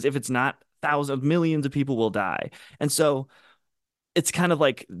priority. Because if it's not, thousands, millions of people will die. And so it's kind of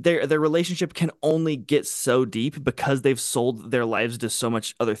like their relationship can only get so deep because they've sold their lives to so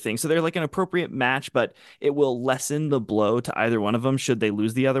much other things. So they're like an appropriate match, but it will lessen the blow to either one of them should they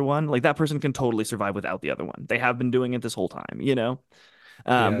lose the other one. Like that person can totally survive without the other one. They have been doing it this whole time, you know?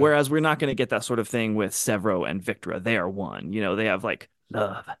 Yeah. Whereas we're not going to get that sort of thing with Severo and Victra. They are one, you know, they have like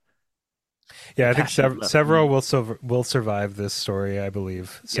love. Yeah, I think Passionate love. Severo will survive this story, I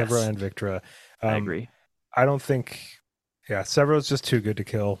believe. Severo Yes, and Victra. I agree. I don't think. Yeah, Severo's just too good to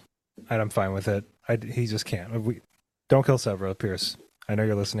kill, and I'm fine with it. He just can't. We don't kill Severo, Pierce. I know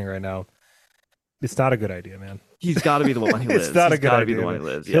you're listening right now. It's not a good idea, man. He's got to be the one who lives. It's not a He's good got to idea. be the one Man. who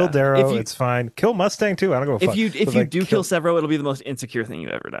lives. Kill Yeah. Darrow, it's fine. Kill Mustang too. I don't go. If you do kill Severo, it'll be the most insecure thing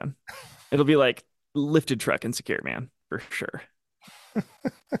you've ever done. It'll be like lifted truck insecure, man, for sure.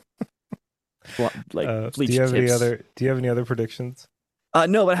 Like do bleach you have tips. Do you have any other predictions?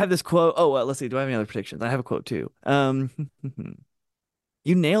 No, but I have this quote. Oh, let's see. Do I have any other predictions? I have a quote too.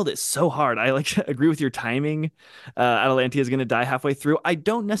 You nailed it so hard. I like agree with your timing. Atalantia is going to die halfway through. I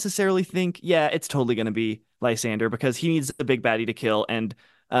don't necessarily think, yeah, it's totally going to be Lysander because he needs a big baddie to kill, and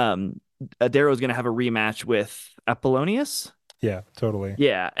Darrow is going to have a rematch with Apollonius. Yeah, totally.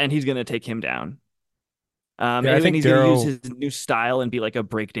 Yeah, and he's going to take him down. Yeah, and I think he's Darrow going to use his new style and be like a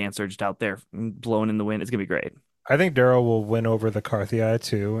break dancer just out there blowing in the wind. It's going to be great. I think Darrow will win over the Carthii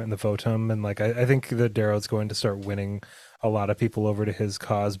too and the Votum, and like I think that Darrow's going to start winning a lot of people over to his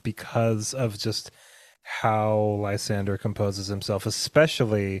cause because of just how Lysander composes himself,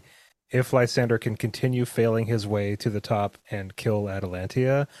 especially if Lysander can continue failing his way to the top and kill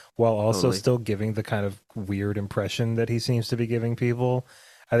Atalantia while also still giving the kind of weird impression that he seems to be giving people.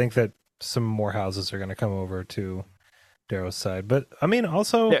 I think that some more houses are going to come over to Darrow's side. But I mean,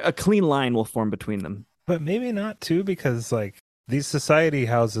 also a clean line will form between them. But maybe not too, because like these society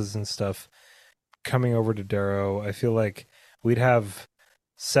houses and stuff coming over to Darrow, I feel like we'd have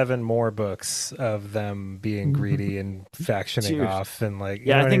 7 more books of them being greedy and factioning off, and like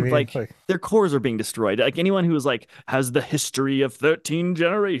I think like their cores are being destroyed. Like anyone who is like has the history of 13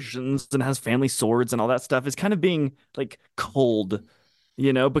 generations and has family swords and all that stuff is kind of being like cold,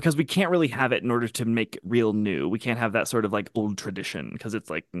 you know, because we can't really have it in order to make real new. We can't have that sort of like old tradition because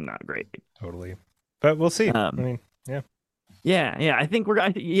it's like not great. Totally. But we'll see. I mean, yeah. I think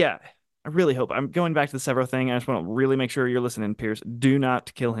I really hope. I'm going back to the Severo thing. I just want to really make sure you're listening, Pierce. Do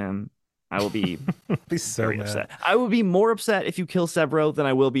not kill him. I will be, be so very mad. upset. I will be more upset if you kill Severo than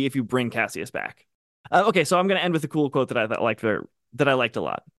I will be if you bring Cassius back. Okay, so I'm going to end with a cool quote that I liked a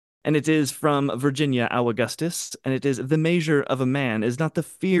lot. And it is from Virginia Augustus, and it is, "The measure of a man is not the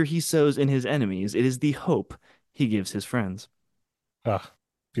fear he sows in his enemies, it is the hope he gives his friends." Ah,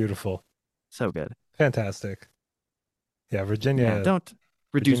 beautiful. So good. Fantastic. Yeah, Virginia. Yeah, don't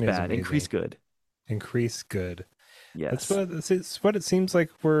reduce Virginia's bad, amazing. increase good. Increase good. Yes. That's what it seems like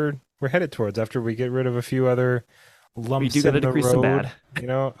we're headed towards after we get rid of a few other lumps we do in the decrease road. some bad. You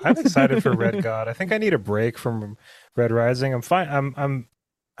know, I'm excited for Red God. I think I need a break from Red Rising. I'm fine.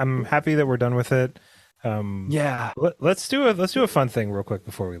 I'm happy that we're done with it. Yeah. Let's do a fun thing real quick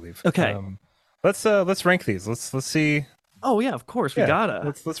before we leave. Okay. Let's rank these. Let's see. Oh yeah, of course we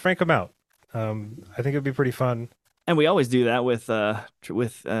gotta. Let's rank them out. I think it'd be pretty fun. And we always do that with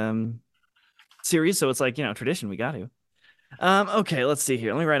series, so it's like, you know, tradition. We got to. Okay, let's see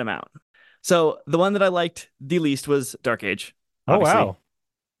here. Let me write them out. So the one that I liked the least was Dark Age. Obviously. Oh wow.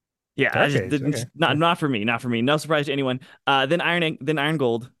 Yeah, Dark Age. Okay. not for me. Not for me. No surprise to anyone. Then Iron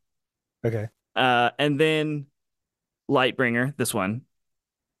Gold. Okay. And then Lightbringer. This one.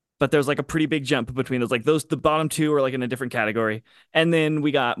 But there's like a pretty big jump between those. Like the bottom two are like in a different category. And then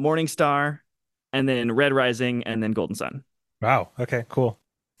we got Morning Star, and then Red Rising, and then Golden Sun. Wow. Okay. Cool.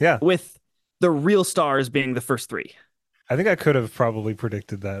 Yeah. With the real stars being the first 3. I think I could have probably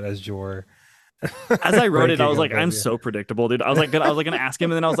predicted that as your. As I wrote it, I was like, I'm so predictable, dude. I was like gonna ask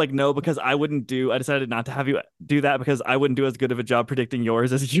him, and then I was like, no, because I decided not to have you do that because I wouldn't do as good of a job predicting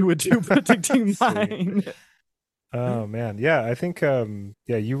yours as you would do predicting mine. Oh man, yeah, I think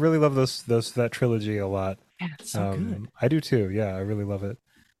you really love that trilogy a lot. Yeah, it's so good. I do too. Yeah, I really love it.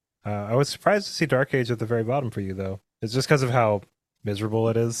 I was surprised to see Dark Age at the very bottom for you though. It's just because of how miserable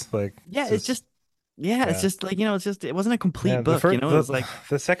it is. Like, yeah, it's just Yeah, it's Yeah. just like, it wasn't a complete Yeah, the book, first it was like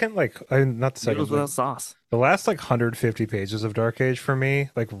the second like not the second, noodles like without sauce. the last like 150 pages of Dark Age for me,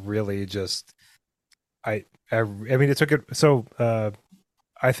 like really just I mean it took it so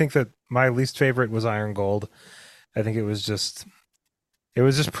I think that my least favorite was Iron Gold. I think it was just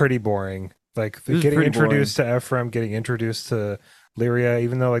pretty boring. Like It was getting pretty boring. introduced to Ephraim, getting introduced to Lyria,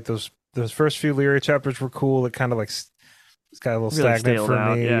 even though like those first few Lyria chapters were cool, it kind of like it's got a little Really stagnant staled for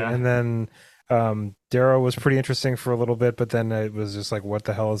out, me. yeah. And then Darrow was pretty interesting for a little bit, but then it was just like, what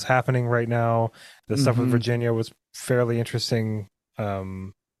the hell is happening right now? The stuff with Hmm. Virginia was fairly interesting.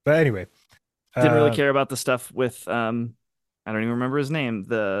 But anyway, Didn't really uh, care about the stuff with I don't even remember his name.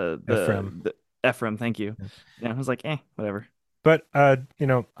 Ephraim. The Ephraim, thank you. Yeah, I was like, whatever. But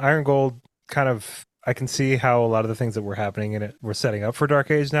Iron Gold kind of I can see how a lot of the things that were happening in it were setting up for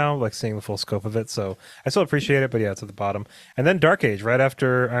Dark Age now, like seeing the full scope of it. So I still appreciate it, but yeah, it's at the bottom. And then Dark Age right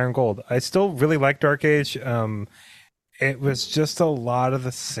after Iron Gold. I still really like Dark Age. It was just a lot of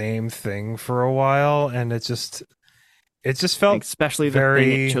the same thing for a while, and it just felt Especially the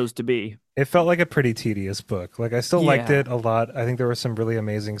thing it very chose to be. it felt like a pretty tedious book. Like I still liked Yeah. it a lot. I think there were some really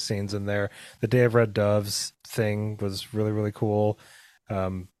amazing scenes in there. The Day of Red Doves thing was really, really cool.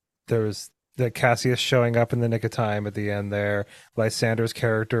 There was the Cassius showing up in the nick of time at the end there. Lysander's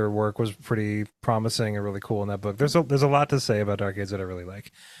character work was pretty promising and really cool in that book. There's a lot to say about Dark Age that I really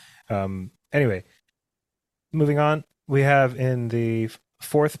like. Anyway, moving on, we have in the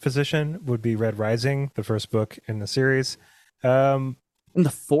fourth position would be Red Rising, the first book in the series. In the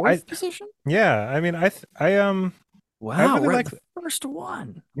I fourth position? Yeah, I mean, I Wow, really we're at like. the first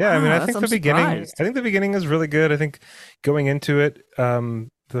one. Yeah, I mean, Wow, I'm surprised. I think the beginning is really good. I think going into it,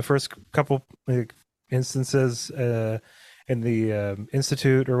 the first couple like instances, in the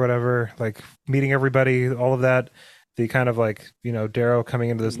institute or whatever, like meeting everybody, all of that, the kind of like Darrow coming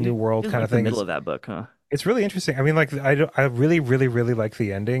into this new You world didn't kind like of the thing middle is of that book, huh? it's really interesting. I mean, like I really, really, really like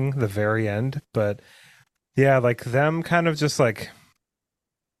the ending, the very end, but yeah, like them kind of just like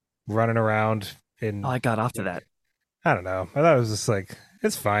running around Oh, in I got off to like that. I don't know. I thought it was just like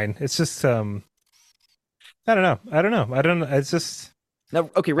it's fine. It's just I don't know. I don't know. It's just Now,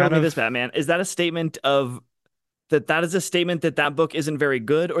 okay, riddle kind me this, of Batman. Is that a statement of that is a statement that that book isn't very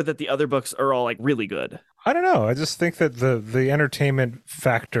good, or that the other books are all like really good? I don't know. I just think that the entertainment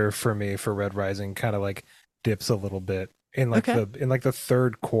factor for me for Red Rising kind of like dips a little bit Okay, in like the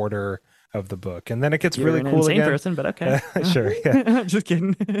third quarter of the book, and then it gets you're really an cool insane again. person, but okay. Sure, yeah. Just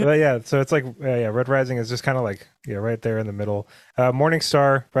kidding. But yeah, so it's like yeah, Red Rising is just kind of like right there in the middle. Morning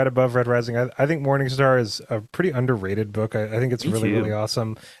Star, right above Red Rising. I think Morning Star is a pretty underrated book. I think it's Me really really too.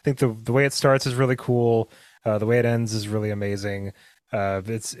 awesome. I think the way it starts is really cool. The way it ends is really amazing.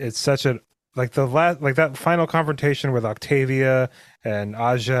 It's such a like the last like that final confrontation with Octavia and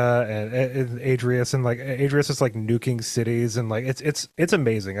Aja and Adrius and like Adrius is like nuking cities and like it's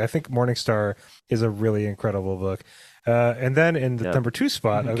amazing. I think Morning Star is a really incredible book. And then in the Yep, number two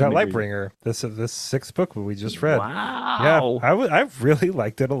spot, I've got can agree. Lightbringer. This sixth book we just read. Yeah, Wow. I really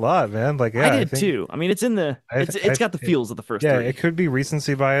liked it a lot, man. Like, I yeah, I did think too. I mean, it's in the I it's got the feels of the first yeah, it three. could be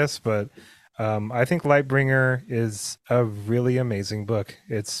recency bias, but I think Lightbringer is a really amazing book.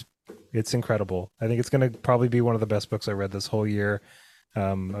 It's incredible. I think it's going to probably be one of the best books I read this whole year.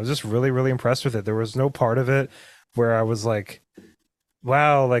 I was just really really impressed with it. There was no part of it where I was like,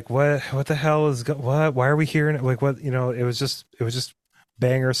 wow, like what the hell is what why are we hearing like what it was just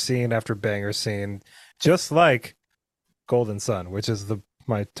banger scene after banger scene, just like Golden Sun, which is the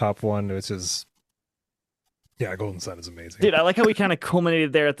my top one, which is yeah, Golden Sun is amazing. Dude, I like how we kind of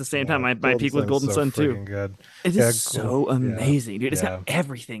culminated there at the same time. Yeah, My Golden peak was Sun is Golden so Sun too. freaking good. It is Yeah, so yeah, amazing, dude. It's got yeah,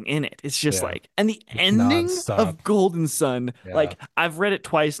 everything in it. It's just yeah. like, and the It's ending nonstop. of Golden Sun, Yeah. like I've read it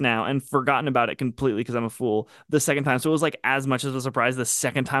twice now and forgotten about it completely because I'm a fool the second time. So it was like as much as a surprise the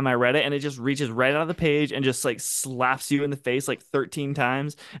second time I read it, and it just reaches right out of the page and just like slaps you in the face like 13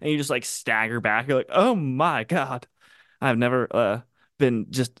 times, and you just like stagger back. You're like, oh my God. I've never been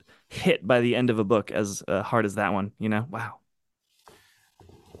just hit by the end of a book as hard as that one, you know? Wow.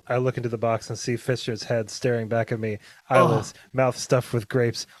 I look into the box and see Fisher's head staring back at me, Oh, eyeless, mouth stuffed with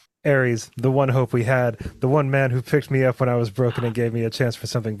grapes. Ares, the one hope we had, the one man who picked me up when I was broken and gave me a chance for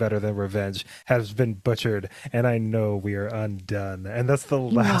something better than revenge, has been butchered, and I know we are undone. And that's the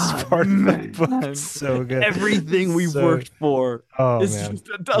last God, part of the book. man. It's so good. Everything we So, worked for oh is man, just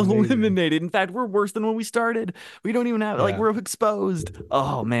amazing. eliminated. In fact, we're worse than when we started. We don't even have, like, Yeah. we're exposed.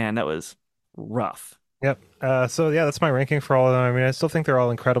 Oh, man, that was rough. Yep. So yeah, that's my ranking for all of them. I mean, I still think they're all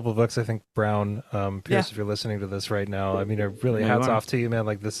incredible books. I think Brown, Yeah, Pierce, if you're listening to this right now, I mean, really no, you hats are. off to you, man.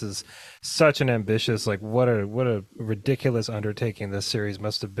 Like this is such an ambitious, like what a ridiculous undertaking this series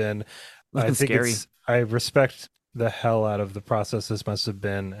must have been. I think scary. I respect the hell out of the process this must have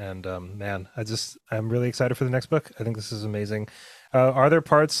been, and man, I'm really excited for the next book. I think this is amazing. Are there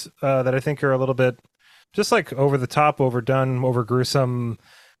parts that I think are a little bit just like over the top, overdone, over gruesome?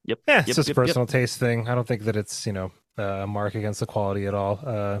 Yep. Yeah, it's yep, just a yep, personal yep. taste thing. I don't think that it's, a mark against the quality at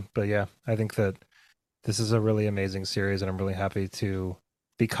all. But yeah, I think that this is a really amazing series, and I'm really happy to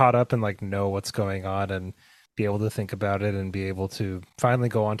be caught up and like know what's going on and be able to think about it and be able to finally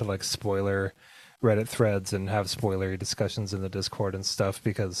go on to like spoiler Reddit threads and have spoilery discussions in the Discord and stuff,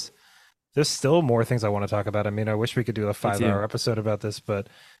 because there's still more things I want to talk about. I mean, I wish we could do a 5-hour episode about this, but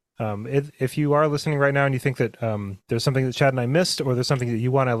if you are listening right now and you think that there's something that Chad and I missed, or there's something that you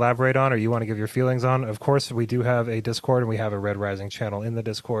want to elaborate on, or you want to give your feelings on, of course, we do have a Discord, and we have a Red Rising channel in the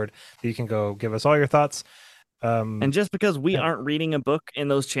Discord that you can go give us all your thoughts. And just because we aren't reading a book in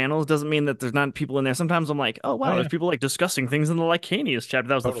those channels doesn't mean that there's not people in there. Sometimes I'm like, oh wow, there's people like discussing things in the Lycanius chapter.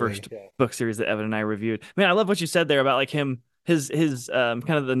 That was the first book series that Evan and I reviewed. Man, I love what you said there about like his kind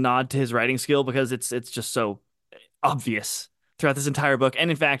of the nod to his writing skill, because it's just so obvious throughout this entire book. And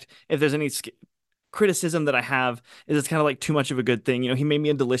in fact, if there's any criticism that I have, is it's kind of like too much of a good thing. He made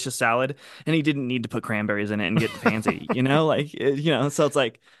me a delicious salad, and he didn't need to put cranberries in it and get fancy. So it's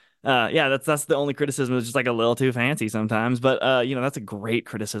like. Yeah, that's the only criticism, is just like a little too fancy sometimes. But that's a great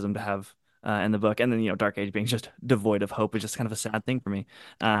criticism to have in the book. And then Dark Age being just devoid of hope is just kind of a sad thing for me.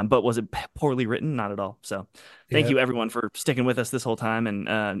 But was it poorly written? Not at all. So thank you everyone for sticking with us this whole time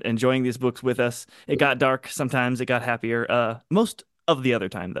and enjoying these books with us. It got dark sometimes, it got happier. Most of the other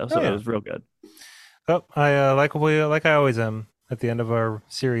time though, so it was real good. Oh, I like I always am at the end of our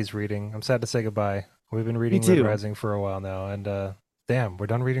series reading. I'm sad to say goodbye. We've been reading Red Rising for a while now, and damn, we're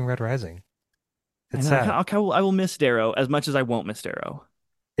done reading Red Rising. It's sad. I will miss Darrow as much as I won't miss Darrow.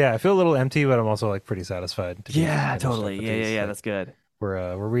 Yeah, I feel a little empty, but I'm also like pretty satisfied. Yeah, totally. Yeah, that's good.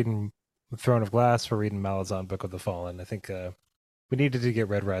 We're reading Throne of Glass. We're reading Malazan, Book of the Fallen. I think we needed to get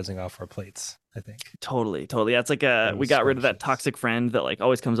Red Rising off our plates. I think totally. Yeah, it's like we got rid of that toxic friend that like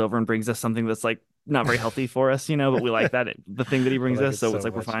always comes over and brings us something that's like not very healthy for us, but we like that the thing that he brings us, so it's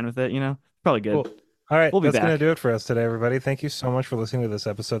like much. We're fine with it. Probably good. Cool. All right, that's going to do it for us today, everybody. Thank you so much for listening to this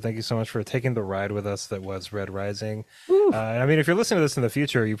episode. Thank you so much for taking the ride with us that was Red Rising. I mean, if you're listening to this in the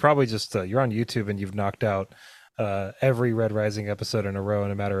future, you probably just, you're on YouTube and you've knocked out every Red Rising episode in a row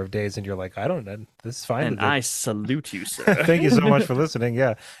in a matter of days, and you're like, I don't know, this is fine. And I salute you, sir. Thank you so much for listening.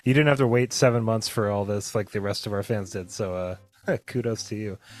 Yeah, you didn't have to wait 7 months for all this like the rest of our fans did, so kudos to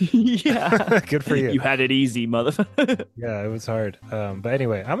you. Yeah. Good for you. You had it easy, motherfucker. Yeah, it was hard. But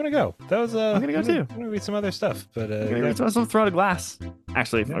anyway, I'm gonna go. That was I'm gonna go too. I'm gonna read some other stuff. But I'm gonna read some Throne of Glass.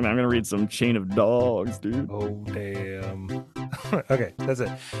 Actually, I'm gonna read some Chain of Dogs, dude. Oh damn. Okay, that's it.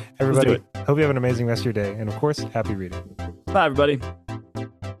 Everybody, hope you have an amazing rest of your day, and of course, happy reading. Bye, everybody.